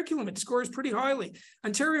good curriculum. It scores pretty highly.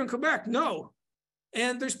 Ontario and Quebec, no.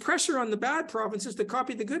 And there's pressure on the bad provinces to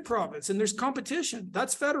copy the good province, and there's competition.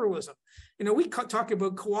 That's federalism. We talk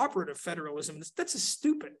about cooperative federalism. That's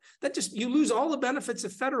stupid. You lose all the benefits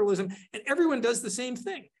of federalism, and everyone does the same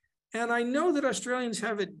thing. And I know that Australians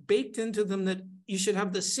have it baked into them that you should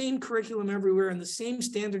have the same curriculum everywhere and the same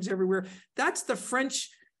standards everywhere. That's the French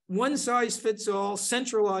one-size-fits-all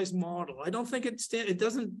centralized model. I don't think it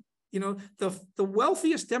doesn't, the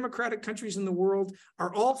wealthiest democratic countries in the world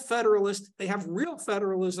are all federalist. They have real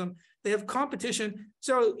federalism. They have competition.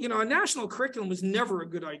 So, a national curriculum was never a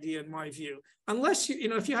good idea in my view, unless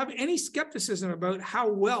if you have any skepticism about how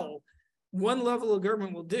well one level of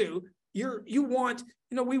government will do,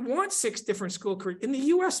 we want 6 different school curriculum. In the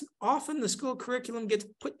US, often the school curriculum gets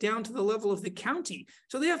put down to the level of the county.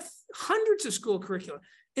 So they have hundreds of school curricula.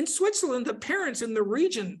 In Switzerland, the parents in the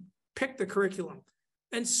region pick the curriculum.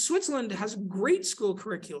 And Switzerland has great school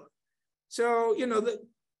curricula. So,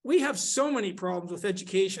 we have so many problems with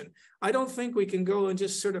education. I don't think we can go and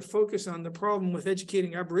just sort of focus on the problem with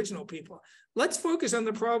educating Aboriginal people. Let's focus on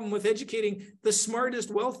the problem with educating the smartest,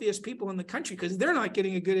 wealthiest people in the country, because they're not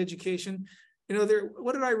getting a good education.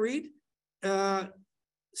 What did I read?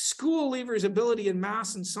 School leavers' ability in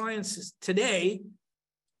math and sciences today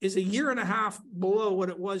is a year and a half below what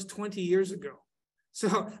it was 20 years ago.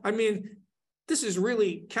 So, this is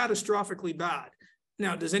really catastrophically bad.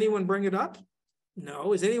 Now, does anyone bring it up?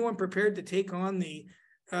 No. Is anyone prepared to take on the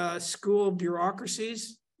school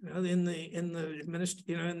bureaucracies? In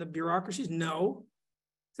the bureaucracies? No.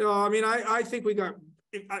 So, I think we got.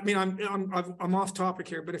 I'm off topic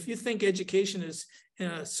here, but if you think education is in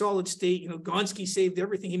a solid state, Gonski saved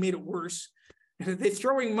everything. He made it worse. They're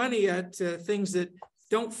throwing money at things that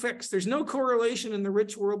don't fix. There's no correlation in the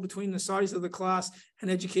rich world between the size of the class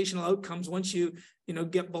and educational outcomes once you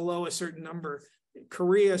get below a certain number.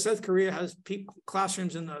 South Korea has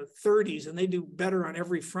classrooms in the 30s, and they do better on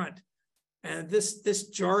every front. And this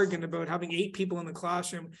jargon about having 8 people in the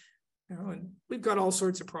classroom, and we've got all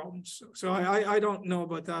sorts of problems. So I don't know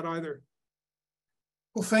about that either.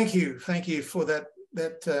 Well, thank you for that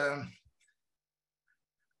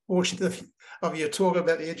portion of your talk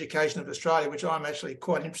about the education of Australia, which I'm actually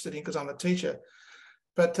quite interested in because I'm a teacher.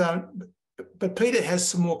 But Peter has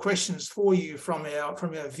some more questions for you from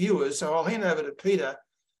our viewers. So I'll hand over to Peter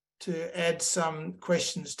to add some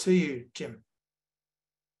questions to you, Jim.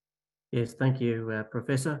 Yes, thank you,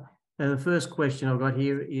 Professor. The first question I've got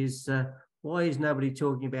here is, why is nobody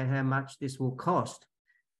talking about how much this will cost?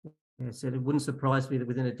 I said it wouldn't surprise me that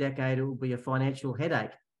within a decade it will be a financial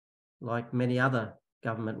headache, like many other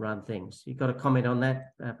government-run things. You've got a comment on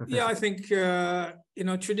that, Professor? Yeah, I think,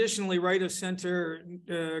 traditionally right of centre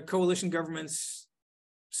coalition governments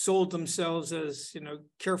sold themselves as,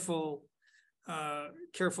 careful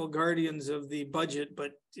guardians of the budget,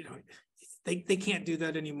 but, they can't do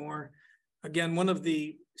that anymore. Again, one of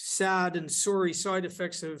the sad and sorry side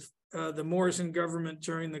effects of the Morrison government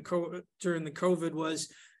during the COVID was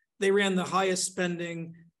they ran the highest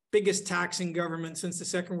spending, biggest taxing government since the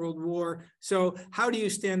Second World War. So how do you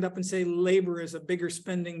stand up and say Labor is a bigger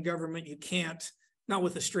spending government? You can't, not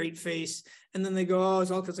with a straight face. And then they go, oh, it's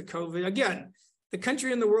all because of COVID. Again, the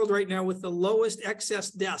country in the world right now with the lowest excess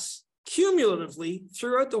deaths cumulatively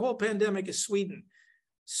throughout the whole pandemic is Sweden.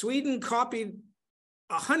 Sweden copied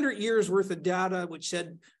 100 years worth of data, which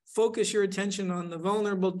said, focus your attention on the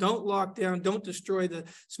vulnerable, don't lock down, don't destroy the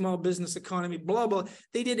small business economy, blah, blah.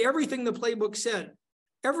 They did everything the playbook said.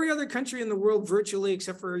 Every other country in the world, virtually,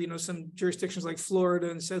 except for, some jurisdictions like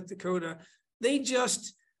Florida and South Dakota, they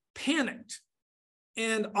just panicked.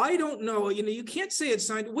 And I don't know, you can't say it's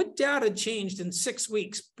signed. What data changed in 6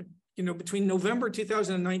 weeks, between November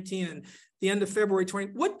 2019 and the end of February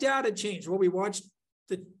 20? What data changed? Well, we watched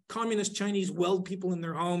the communist Chinese weld people in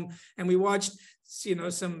their home, and we watched,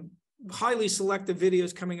 some highly selective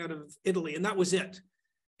videos coming out of Italy, and that was it.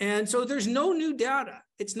 And so there's no new data.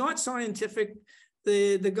 It's not scientific.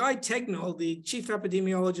 The guy Tegnell, the chief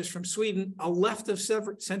epidemiologist from Sweden, a left of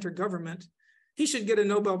center government, he should get a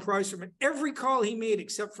Nobel Prize from it. Every call he made,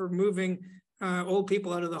 except for moving old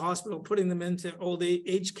people out of the hospital, putting them into old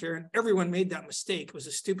age care, and everyone made that mistake. It was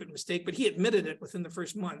a stupid mistake, but he admitted it within the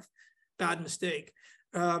first month. bad mistake.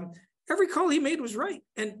 Every call he made was right.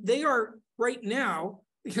 And they are right now,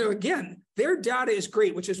 again, their data is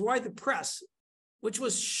great, which is why the press, which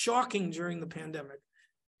was shocking during the pandemic,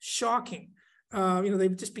 shocking. They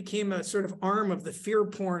just became a sort of arm of the fear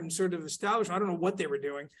porn sort of establishment. I don't know what they were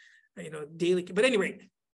doing, daily. But anyway,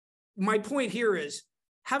 my point here is,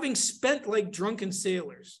 having spent like drunken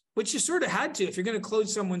sailors, which you sort of had to if you're going to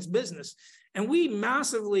close someone's business. And we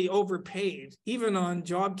massively overpaid, even on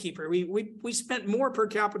JobKeeper. We spent more per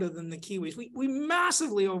capita than the Kiwis. We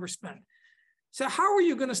massively overspent. So how are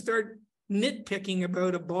you going to start nitpicking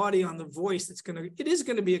about a body on the Voice it is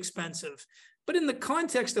going to be expensive. But in the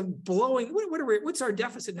context of blowing, what's our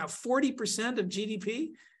deficit now? 40% of GDP?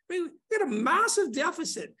 I mean, we got a massive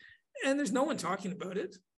deficit, and there's no one talking about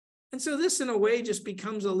it. And so this, in a way, just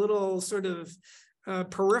becomes a little sort of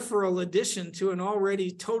peripheral addition to an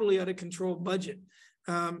already totally out of control budget.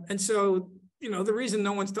 And so, the reason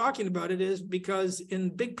no one's talking about it is because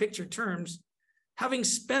in big picture terms, having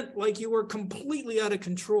spent like you were completely out of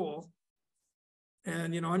control,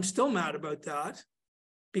 and, I'm still mad about that,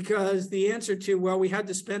 because the answer to, well, we had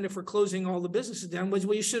to spend if we're closing all the businesses down was,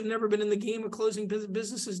 well, you should have never been in the game of closing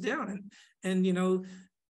businesses down. And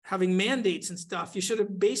having mandates and stuff, you should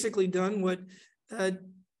have basically done what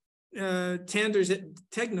Anders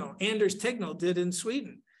Tegnell did in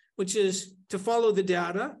Sweden, which is to follow the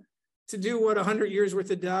data, to do what 100 years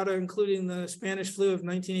worth of data, including the Spanish flu of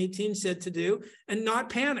 1918, said to do, and not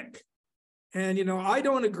panic. And, I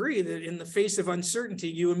don't agree that in the face of uncertainty,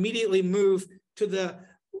 you immediately move to the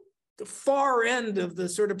far end of the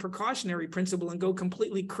sort of precautionary principle and go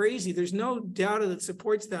completely crazy. There's no data that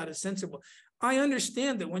supports that as sensible. I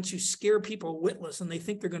understand that once you scare people witless and they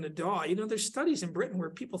think they're going to die, there's studies in Britain where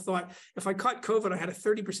people thought, if I caught COVID, I had a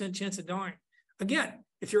 30% chance of dying. Again,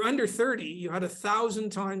 if you're under 30, you had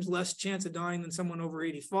 1,000 times less chance of dying than someone over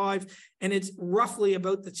 85. And it's roughly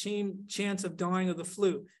about the same chance of dying of the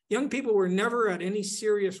flu. Young people were never at any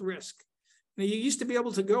serious risk. Now, you used to be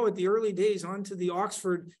able to go at the early days onto the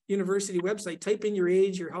Oxford University website, type in your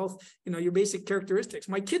age, your health, your basic characteristics.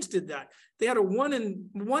 My kids did that. They had one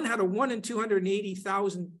had a 1 in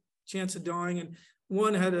 280,000 chance of dying, and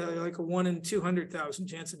one had a 1 in 200,000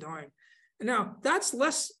 chance of dying. And now that's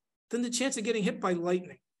less than the chance of getting hit by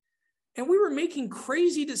lightning. And we were making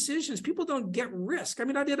crazy decisions. People don't get risk. I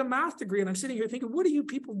mean, I did a math degree, and I'm sitting here thinking, what are you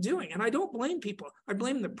people doing? And I don't blame people. I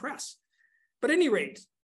blame the press. But at any rate,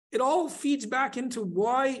 it all feeds back into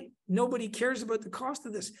why nobody cares about the cost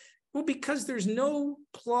of this. Well, because there's no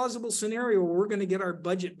plausible scenario where we're going to get our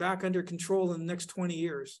budget back under control in the next 20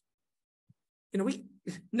 years.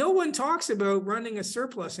 No one talks about running a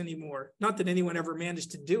surplus anymore. Not that anyone ever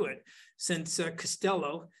managed to do it since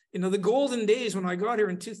Costello. The golden days when I got here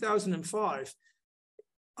in 2005,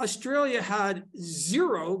 Australia had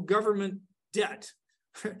zero government debt,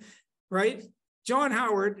 right? John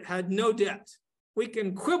Howard had no debt. We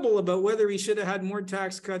can quibble about whether he should have had more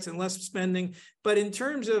tax cuts and less spending, but in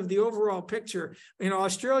terms of the overall picture,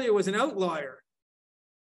 Australia was an outlier.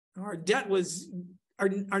 Our debt was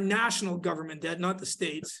our national government debt, not the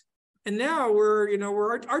states. And now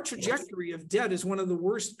our trajectory of debt is one of the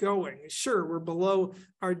worst going. Sure, we're below,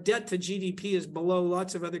 our debt to GDP is below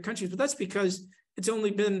lots of other countries, but that's because it's only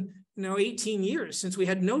been 18 years since we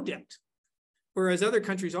had no debt, whereas other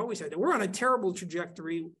countries always had it. We're on a terrible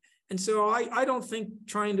trajectory. And so I don't think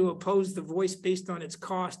trying to oppose the Voice based on its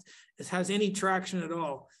cost has any traction at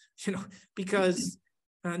all, because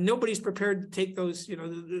nobody's prepared to take those,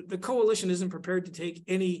 the coalition isn't prepared to take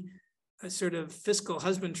any sort of fiscal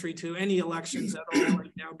husbandry to any elections at all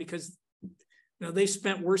right now, because they've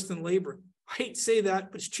spent worse than Labor. I hate to say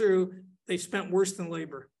that, but it's true. They've spent worse than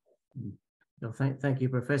Labor. Well, thank you,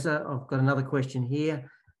 Professor. I've got another question here.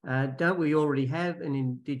 Don't we already have an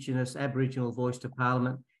Indigenous Aboriginal voice to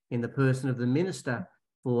Parliament in the person of the Minister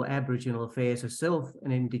for Aboriginal Affairs, herself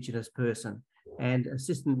an Indigenous person, and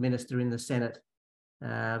Assistant Minister in the Senate,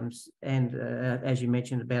 and as you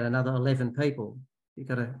mentioned, about another 11 people? You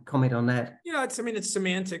got a comment on that? Yeah, it's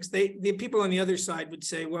semantics. The people on the other side would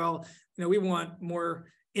say, well, we want more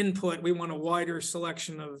input. We want a wider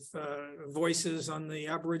selection of voices on the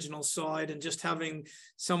Aboriginal side, and just having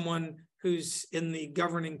someone who's in the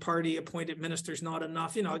governing party appointed minister is not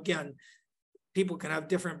enough. Again, people can have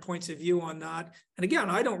different points of view on that. And again,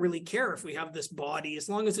 I don't really care if we have this body, as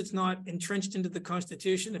long as it's not entrenched into the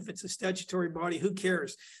Constitution. If it's a statutory body, who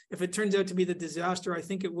cares? If it turns out to be the disaster I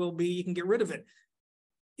think it will be, you can get rid of it.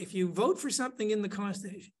 If you vote for something in the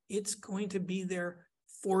Constitution, it's going to be there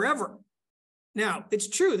forever. Now, it's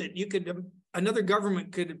true that another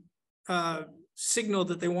government could signal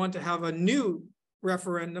that they want to have a new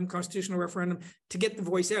referendum, constitutional referendum, to get the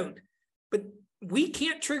Voice out. But we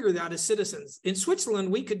can't trigger that as citizens. In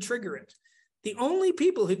Switzerland, we could trigger it. The only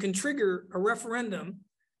people who can trigger a referendum,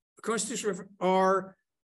 a constitutional referendum, are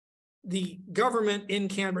the government in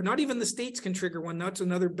Canberra. Not even the states can trigger one. That's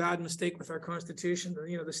another bad mistake with our constitution.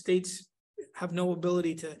 You know, the states have no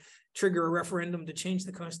ability to trigger a referendum to change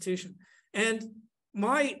the constitution. And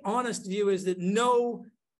my honest view is that no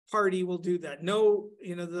party will do that. No,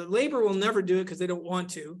 you know, the Labor will never do it because they don't want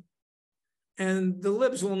to. And the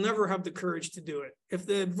Libs will never have the courage to do it. If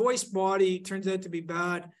the voice body turns out to be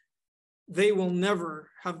bad, they will never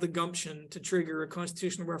have the gumption to trigger a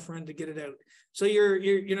constitutional referendum to get it out. So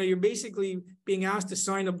you're basically being asked to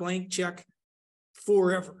sign a blank check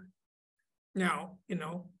forever. Now, you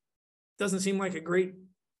know, doesn't seem like a great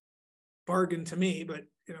bargain to me, but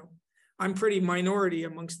you know, I'm pretty minority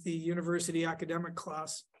amongst the university academic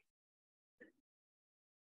class.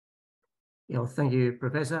 Yeah, well, thank you,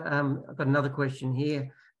 Professor. I've got another question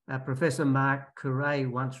here. Professor Mark Curray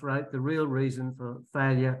once wrote, the real reason for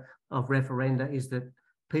failure of referenda is that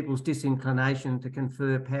people's disinclination to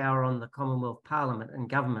confer power on the Commonwealth Parliament and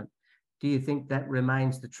government. Do you think that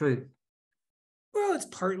remains the truth? Well, it's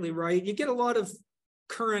partly right. You get a lot of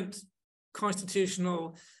current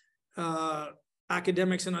constitutional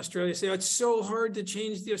academics in Australia say, oh, it's so hard to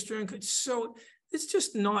change the Australian Code. So it's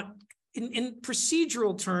just not, in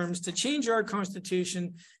procedural terms, to change our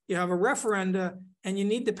constitution, you have a referenda and you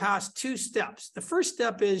need to pass two steps. The first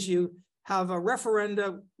step is you have a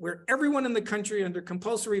referenda where everyone in the country under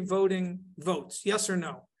compulsory voting votes, yes or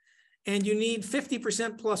no. And you need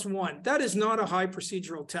 50% plus one. That is not a high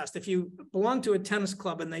procedural test. If you belong to a tennis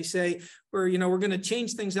club and they say, we're going to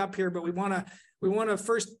change things up here, but we want to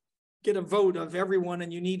first get a vote of everyone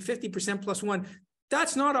and you need 50% plus one,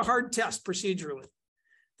 that's not a hard test procedurally.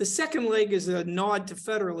 The second leg is a nod to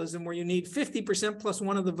federalism where you need 50% plus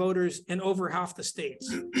one of the voters in over half the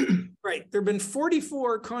states. Right. There have been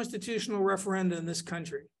 44 constitutional referenda in this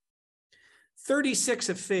country. 36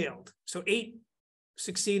 have failed. So 8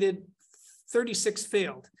 succeeded, 36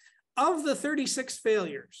 failed. Of the 36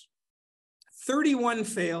 failures, 31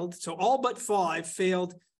 failed. So all but 5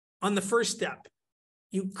 failed on the first step.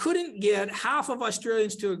 You couldn't get half of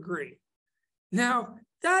Australians to agree. Now,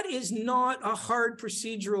 that is not a hard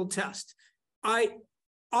procedural test. I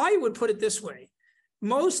would put it this way.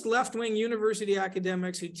 Most left-wing university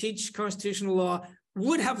academics who teach constitutional law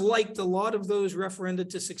would have liked a lot of those referenda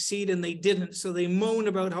to succeed, and they didn't. So they moan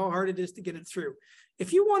about how hard it is to get it through.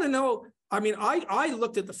 If you want to know, I mean, I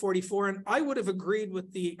looked at the 44 and I would have agreed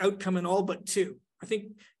with the outcome in all but 2. I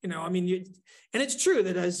think, and it's true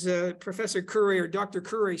that as Professor Curray or Dr.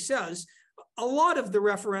 Curray says, a lot of the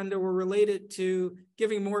referenda were related to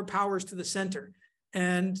giving more powers to the center.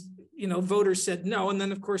 And, voters said no. And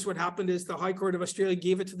then, of course, what happened is the High Court of Australia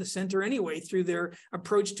gave it to the center anyway through their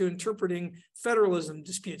approach to interpreting federalism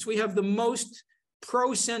disputes. We have the most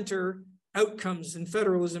pro-center outcomes in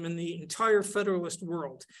federalism in the entire federalist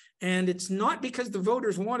world. And it's not because the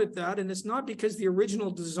voters wanted that, and it's not because the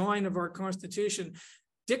original design of our Constitution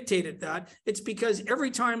dictated that. It's because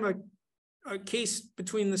every time a case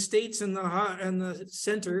between the states and the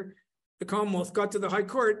center, the Commonwealth, got to the High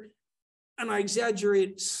Court, and I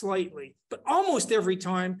exaggerate slightly, but almost every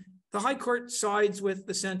time the High Court sides with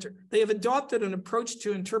the center. They have adopted an approach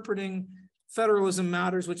to interpreting federalism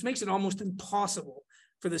matters, which makes it almost impossible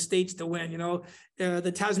for the states to win.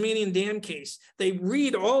 The Tasmanian dam case, they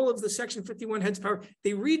read all of the Section 51 heads of power.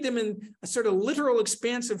 They read them in a sort of literal,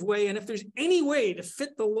 expansive way. And if there's any way to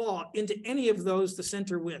fit the law into any of those, the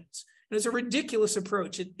center wins. And it's a ridiculous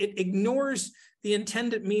approach. It ignores the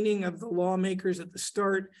intended meaning of the lawmakers at the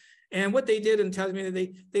start. And what they did in Tasmania,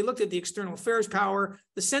 they looked at the external affairs power.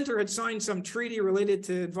 The center had signed some treaty related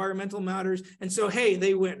to environmental matters. And so, hey,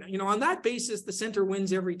 they win. On that basis, the center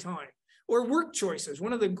wins every time. Or work choices,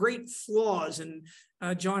 one of the great flaws in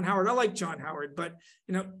John Howard. I like John Howard, but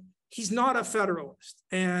he's not a federalist.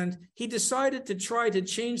 And he decided to try to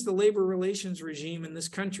change the labor relations regime in this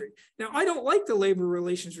country. Now, I don't like the labor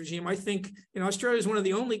relations regime. I think Australia is we're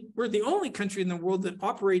the only country in the world that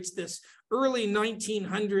operates this early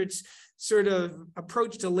 1900s sort of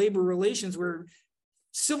approach to labor relations where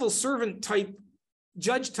civil servant type,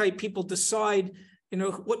 judge type people decide,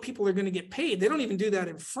 what people are going to get paid. They don't even do that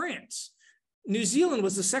in France. New Zealand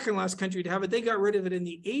was the second last country to have it. They got rid of it in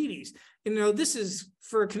the 80s. This is,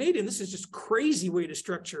 for a Canadian, this is just crazy way to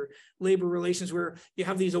structure labor relations where you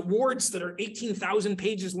have these awards that are 18,000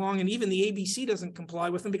 pages long and even the ABC doesn't comply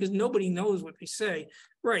with them because nobody knows what they say.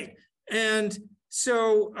 Right. And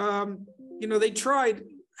so,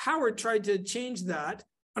 Howard tried to change that,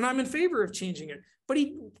 and I'm in favor of changing it, but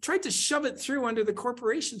he tried to shove it through under the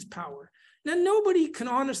corporation's power. Now, nobody can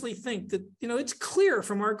honestly think that, it's clear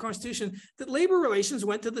from our Constitution that labor relations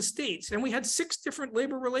went to the states, and we had 6 different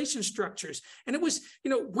labor relations structures. And it was,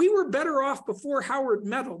 we were better off before Howard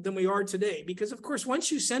meddled than we are today, because of course,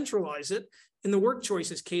 once you centralize it, in the work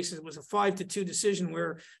choices cases, it was a 5-2 decision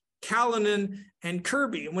where Callanan and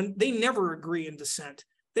Kirby, when they never agree in dissent,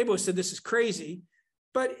 they both said this is crazy.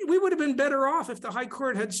 But we would have been better off if the High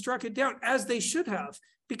Court had struck it down, as they should have,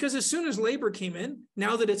 because as soon as labor came in,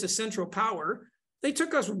 now that it's a central power, they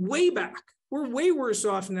took us way back. We're way worse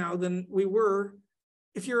off now than we were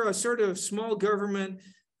if you're a sort of small government,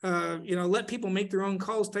 let people make their own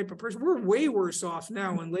calls type of person. We're way worse off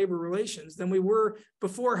now in labor relations than we were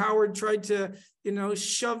before Howard tried to,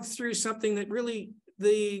 shove through something that really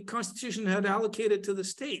the Constitution had allocated to the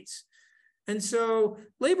states. And so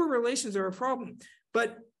labor relations are a problem.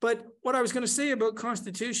 But what I was going to say about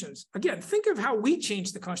constitutions, again, think of how we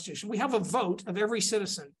changed the Constitution. We have a vote of every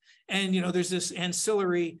citizen. And, there's this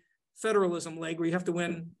ancillary federalism leg where you have to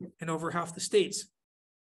win in over half the states.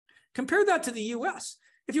 Compare that to the US.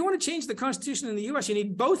 If you want to change the Constitution in the US, you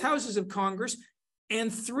need both houses of Congress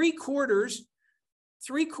and three quarters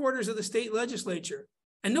of the state legislature.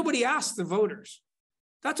 And nobody asks the voters.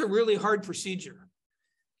 That's a really hard procedure.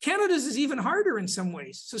 Canada's is even harder in some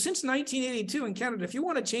ways. So since 1982 in Canada, if you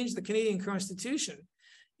want to change the Canadian Constitution,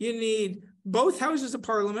 you need both houses of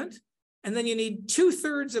Parliament, and then you need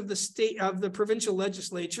 2/3 of the provincial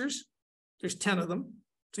legislatures. There's 10 of them,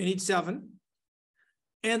 so you need 7.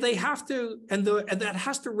 And they have to, and that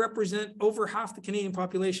has to represent over half the Canadian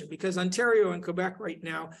population, because Ontario and Quebec right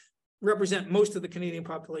now represent most of the Canadian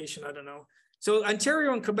population. I don't know. So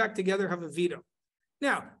Ontario and Quebec together have a veto.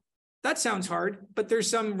 Now, that sounds hard, but there's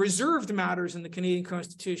some reserved matters in the Canadian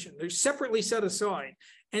Constitution. They're separately set aside.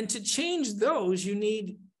 And to change those, you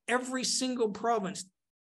need every single province,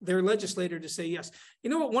 their legislator, to say yes. You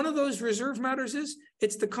know what one of those reserved matters is?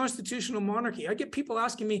 It's the constitutional monarchy. I get people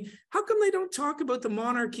asking me, how come they don't talk about the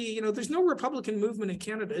monarchy? There's no Republican movement in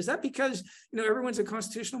Canada. Is that because, everyone's a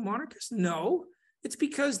constitutional monarchist? No, it's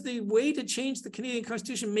because the way to change the Canadian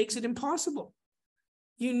Constitution makes it impossible.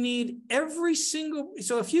 You need every single,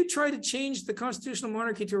 so if you try to change the constitutional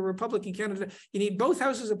monarchy to a republic in Canada, you need both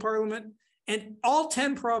houses of Parliament and all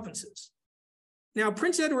 10 provinces. Now,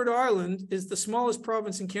 Prince Edward Island is the smallest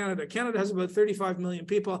province in Canada. Canada has about 35 million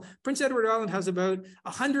people. Prince Edward Island has about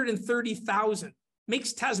 130,000.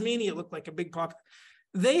 Makes Tasmania look like a big pop.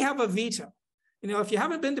 They have a veto. If you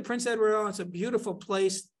haven't been to Prince Edward Island, it's a beautiful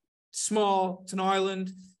place, small, it's an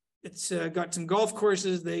island. It's got some golf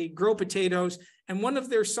courses, they grow potatoes, and one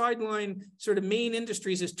of their sideline sort of main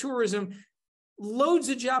industries is tourism. Loads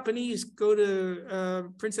of Japanese go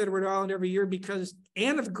to Prince Edward Island every year because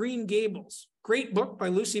Anne of Green Gables, great book by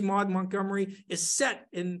Lucy Maud Montgomery, is set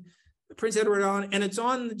in Prince Edward Island, and it's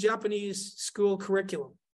on the Japanese school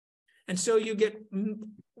curriculum. And so you get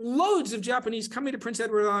loads of Japanese coming to Prince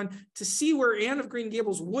Edward Island to see where Anne of Green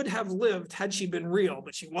Gables would have lived had she been real,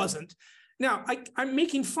 but she wasn't. Now, I'm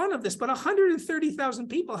making fun of this, but 130,000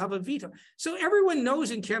 people have a veto. So everyone knows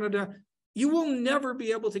in Canada, you will never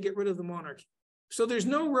be able to get rid of the monarchy. So there's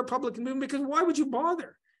no Republican movement, because why would you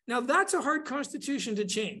bother? Now, that's a hard constitution to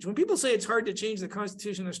change. When people say it's hard to change the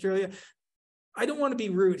Constitution of Australia, I don't want to be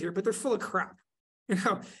rude here, but they're full of crap.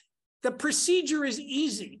 The procedure is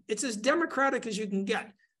easy. It's as democratic as you can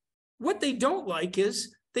get. What they don't like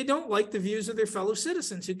is they don't like the views of their fellow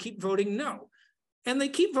citizens who keep voting no. And they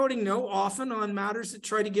keep voting no often on matters that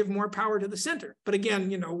try to give more power to the center. But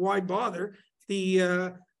again, why bother?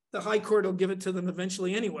 The High Court will give it to them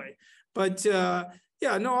eventually anyway. But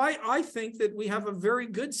I think that we have a very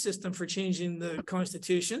good system for changing the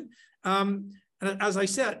Constitution. And as I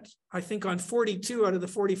said, I think on 42 out of the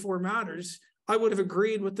 44 matters, I would have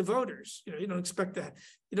agreed with the voters. You don't expect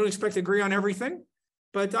to agree on everything.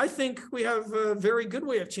 But I think we have a very good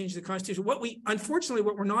way of changing the Constitution. Unfortunately,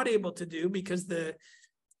 what we're not able to do, because the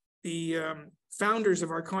founders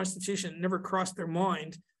of our Constitution never crossed their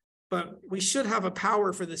mind, but we should have a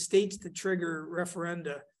power for the states to trigger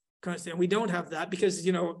referenda. And we don't have that because,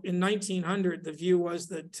 in 1900, the view was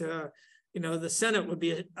that, the Senate would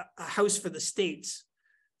be a house for the states.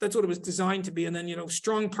 That's what it was designed to be. And then,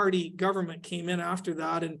 strong party government came in after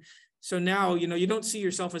that. And so now, you don't see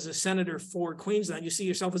yourself as a senator for Queensland. You see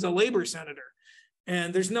yourself as a Labor senator.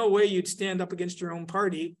 And there's no way you'd stand up against your own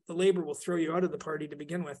party. The Labor will throw you out of the party to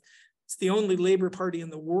begin with. It's the only Labor party in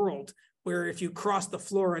the world where if you cross the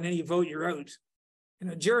floor on any vote, you're out.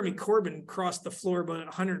 Jeremy Corbyn crossed the floor about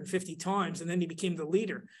 150 times, and then he became the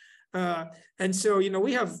leader. And so,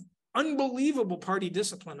 we have unbelievable party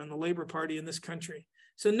discipline in the Labor Party in this country.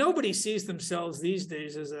 So nobody sees themselves these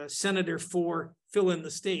days as a senator for fill in the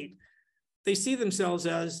state. they see themselves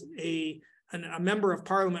as a member of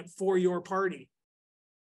parliament for your party.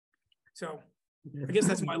 So I guess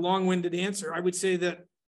that's my long-winded answer. I would say that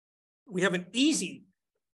we have an easy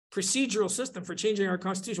procedural system for changing our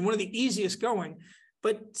constitution, one of the easiest going,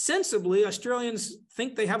 but sensibly, Australians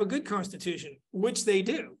think they have a good constitution, which they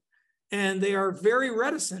do. And they are very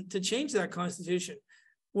reticent to change that constitution.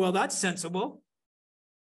 Well, that's sensible.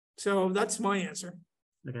 So that's my answer.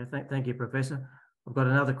 Okay, thank you, Professor. I've got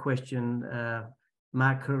another question.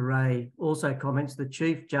 Mark Hooray also comments, the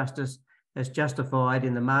Chief Justice has justified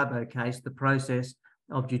in the Mabo case the process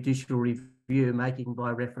of judicial review, making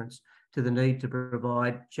by reference to the need to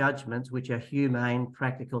provide judgments which are humane,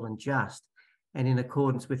 practical and just, and in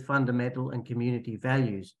accordance with fundamental and community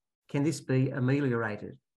values. Can this be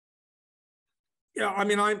ameliorated? Yeah, I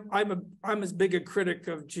mean, I'm as big a critic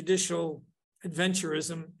of judicial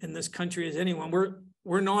adventurism in this country as anyone.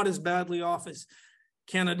 We're not as badly off as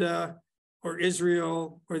Canada or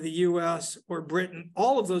Israel or the US or Britain.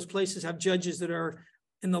 All of those places have judges that are,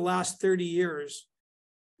 in the last 30 years,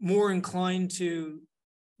 more inclined to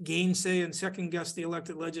gainsay and second guess the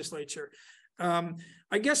elected legislature.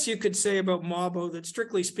 I guess you could say about Mabo that,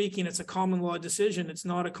 strictly speaking, it's a common law decision. It's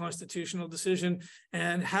not a constitutional decision.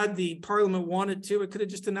 And had the parliament wanted to, it could have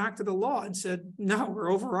just enacted a law and said, no,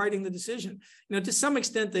 we're overriding the decision. You know, to some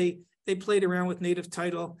extent, they played around with native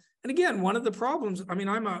title. And again, one of the problems, I mean,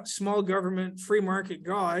 I'm a small government, free market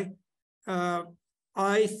guy.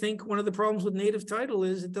 I think one of the problems with native title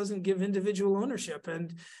is it doesn't give individual ownership.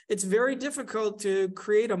 And it's very difficult to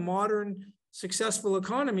create a modern, successful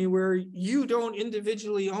economy where you don't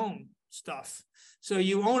individually own stuff. So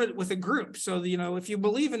you own it with a group. So, you know, if you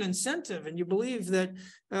believe in incentive and you believe that,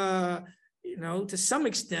 you know, to some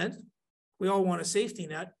extent, we all want a safety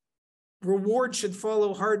net, reward should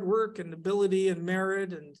follow hard work and ability and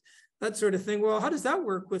merit and that sort of thing. Well, how does that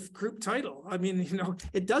work with group title? I mean, you know,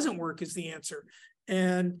 it doesn't work is the answer.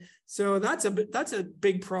 And so that's a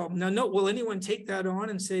big problem. Now, note, will anyone take that on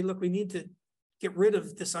and say, look, we need to get rid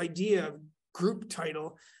of this idea of group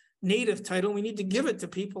title, native title, we need to give it to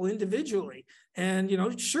people individually. And, you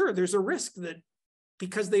know, sure, there's a risk that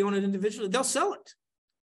because they own it individually, they'll sell it.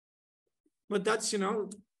 But that's, you know,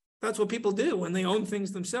 that's what people do when they own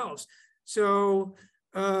things themselves. So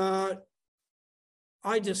I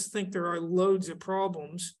just think there are loads of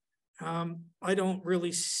problems. I don't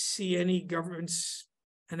really see any governments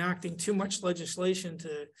enacting too much legislation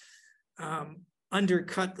to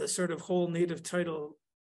undercut the sort of whole native title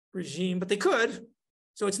regime, but they could.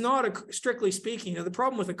 So it's not a, strictly speaking, you know, the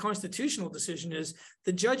problem with a constitutional decision is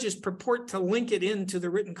the judges purport to link it into the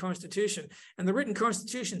written constitution, and the written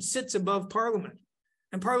constitution sits above Parliament,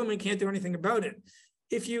 and Parliament can't do anything about it.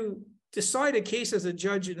 If you decide a case as a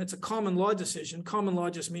judge and it's a common law decision, common law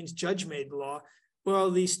just means judge-made law.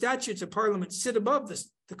 Well, the statutes of Parliament sit above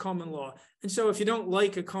the common law. And so if you don't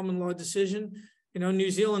like a common law decision, you know,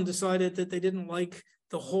 New Zealand decided that they didn't like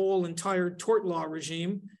the whole entire tort law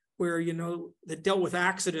regime where, you know, that dealt with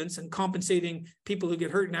accidents and compensating people who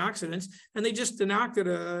get hurt in accidents. And they just enacted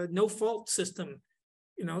a no-fault system,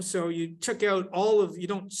 you know, so you took out all of, you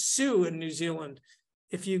don't sue in New Zealand.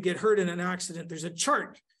 If you get hurt in an accident, there's a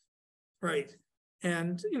chart, right?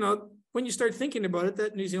 And, you know, when you start thinking about it,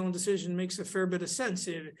 that New Zealand decision makes a fair bit of sense.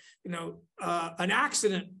 You know, an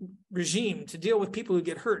accident regime to deal with people who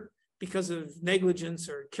get hurt because of negligence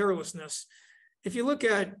or carelessness. If you look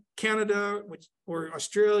at Canada, or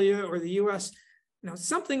Australia or the US, you know,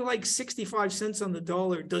 something like 65 cents on the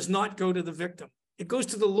dollar does not go to the victim. It goes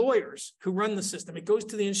to the lawyers who run the system. It goes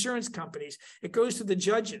to the insurance companies. It goes to the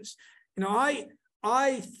judges. You know,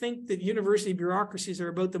 I think that university bureaucracies are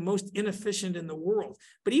about the most inefficient in the world.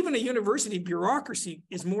 But even a university bureaucracy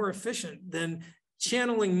is more efficient than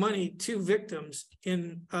channeling money to victims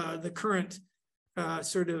in the current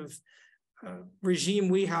regime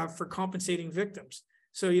we have for compensating victims.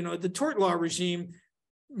 So, you know, the tort law regime,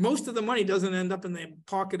 most of the money doesn't end up in the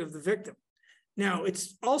pocket of the victim. Now,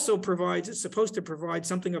 it's supposed to provide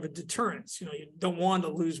something of a deterrence. You know, you don't want to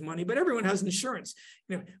lose money, but everyone has insurance.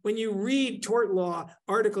 You know, when you read tort law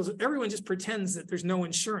articles, everyone just pretends that there's no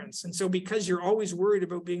insurance. And so because you're always worried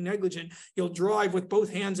about being negligent, you'll drive with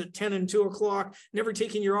both hands at 10 and 2 o'clock, never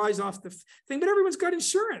taking your eyes off the thing, but everyone's got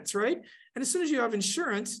insurance, right? And as soon as you have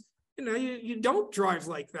insurance, you know, you don't drive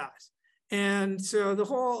like that. And so the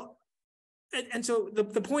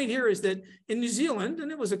point here is that in New Zealand, and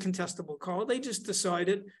it was a contestable call, they just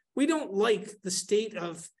decided we don't like the state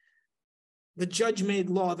of the judge-made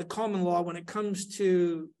law, the common law, when it comes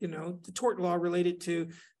to, you know, the tort law related to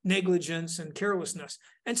negligence and carelessness.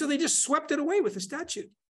 And so they just swept it away with the statute.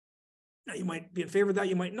 Now, you might be in favor of that,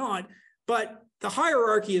 you might not, But the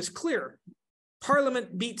hierarchy is clear.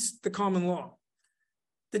 Parliament beats the common law.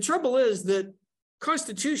 The trouble is that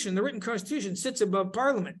Constitution, the written Constitution, sits above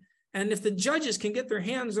Parliament. And if the judges can get their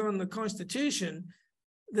hands on the Constitution,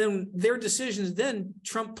 then their decisions then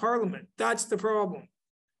trump Parliament. That's the problem.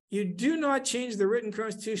 You do not change the written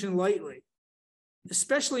Constitution lightly,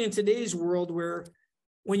 especially in today's world where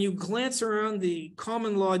when you glance around the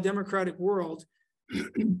common law democratic world,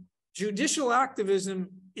 judicial activism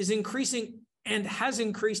is increasing and has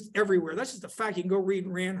increased everywhere. That's just a fact. You can go read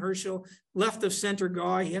Rand Herschel, left of center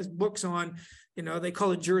guy. He has books on, they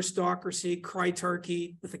call it juristocracy,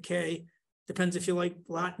 critarchy with a K. Depends if you like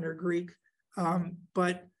Latin or Greek.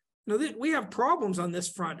 But we have problems on this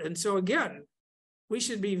front. And so again, we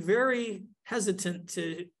should be very hesitant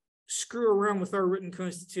to screw around with our written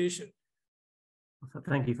Constitution.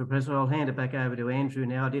 Thank you, Professor. I'll hand it back over to Andrew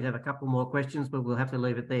now. I did have a couple more questions, but we'll have to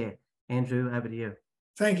leave it there. Andrew, over to you.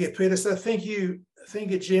 Thank you, Peter. So thank you,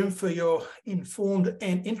 Jim, for your informed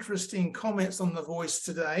and interesting comments on The Voice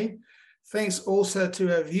today. Thanks also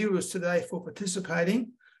to our viewers today for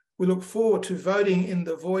participating. We look forward to voting in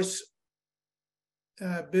the Voice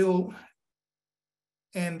bill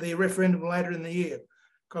and the referendum later in the year.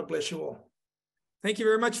 God bless you all. Thank you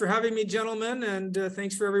very much for having me, gentlemen, and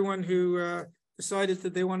thanks for everyone who decided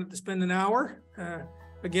that they wanted to spend an hour.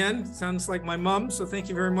 Again, sounds like my mom, so thank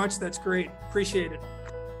you very much. That's great. Appreciate it.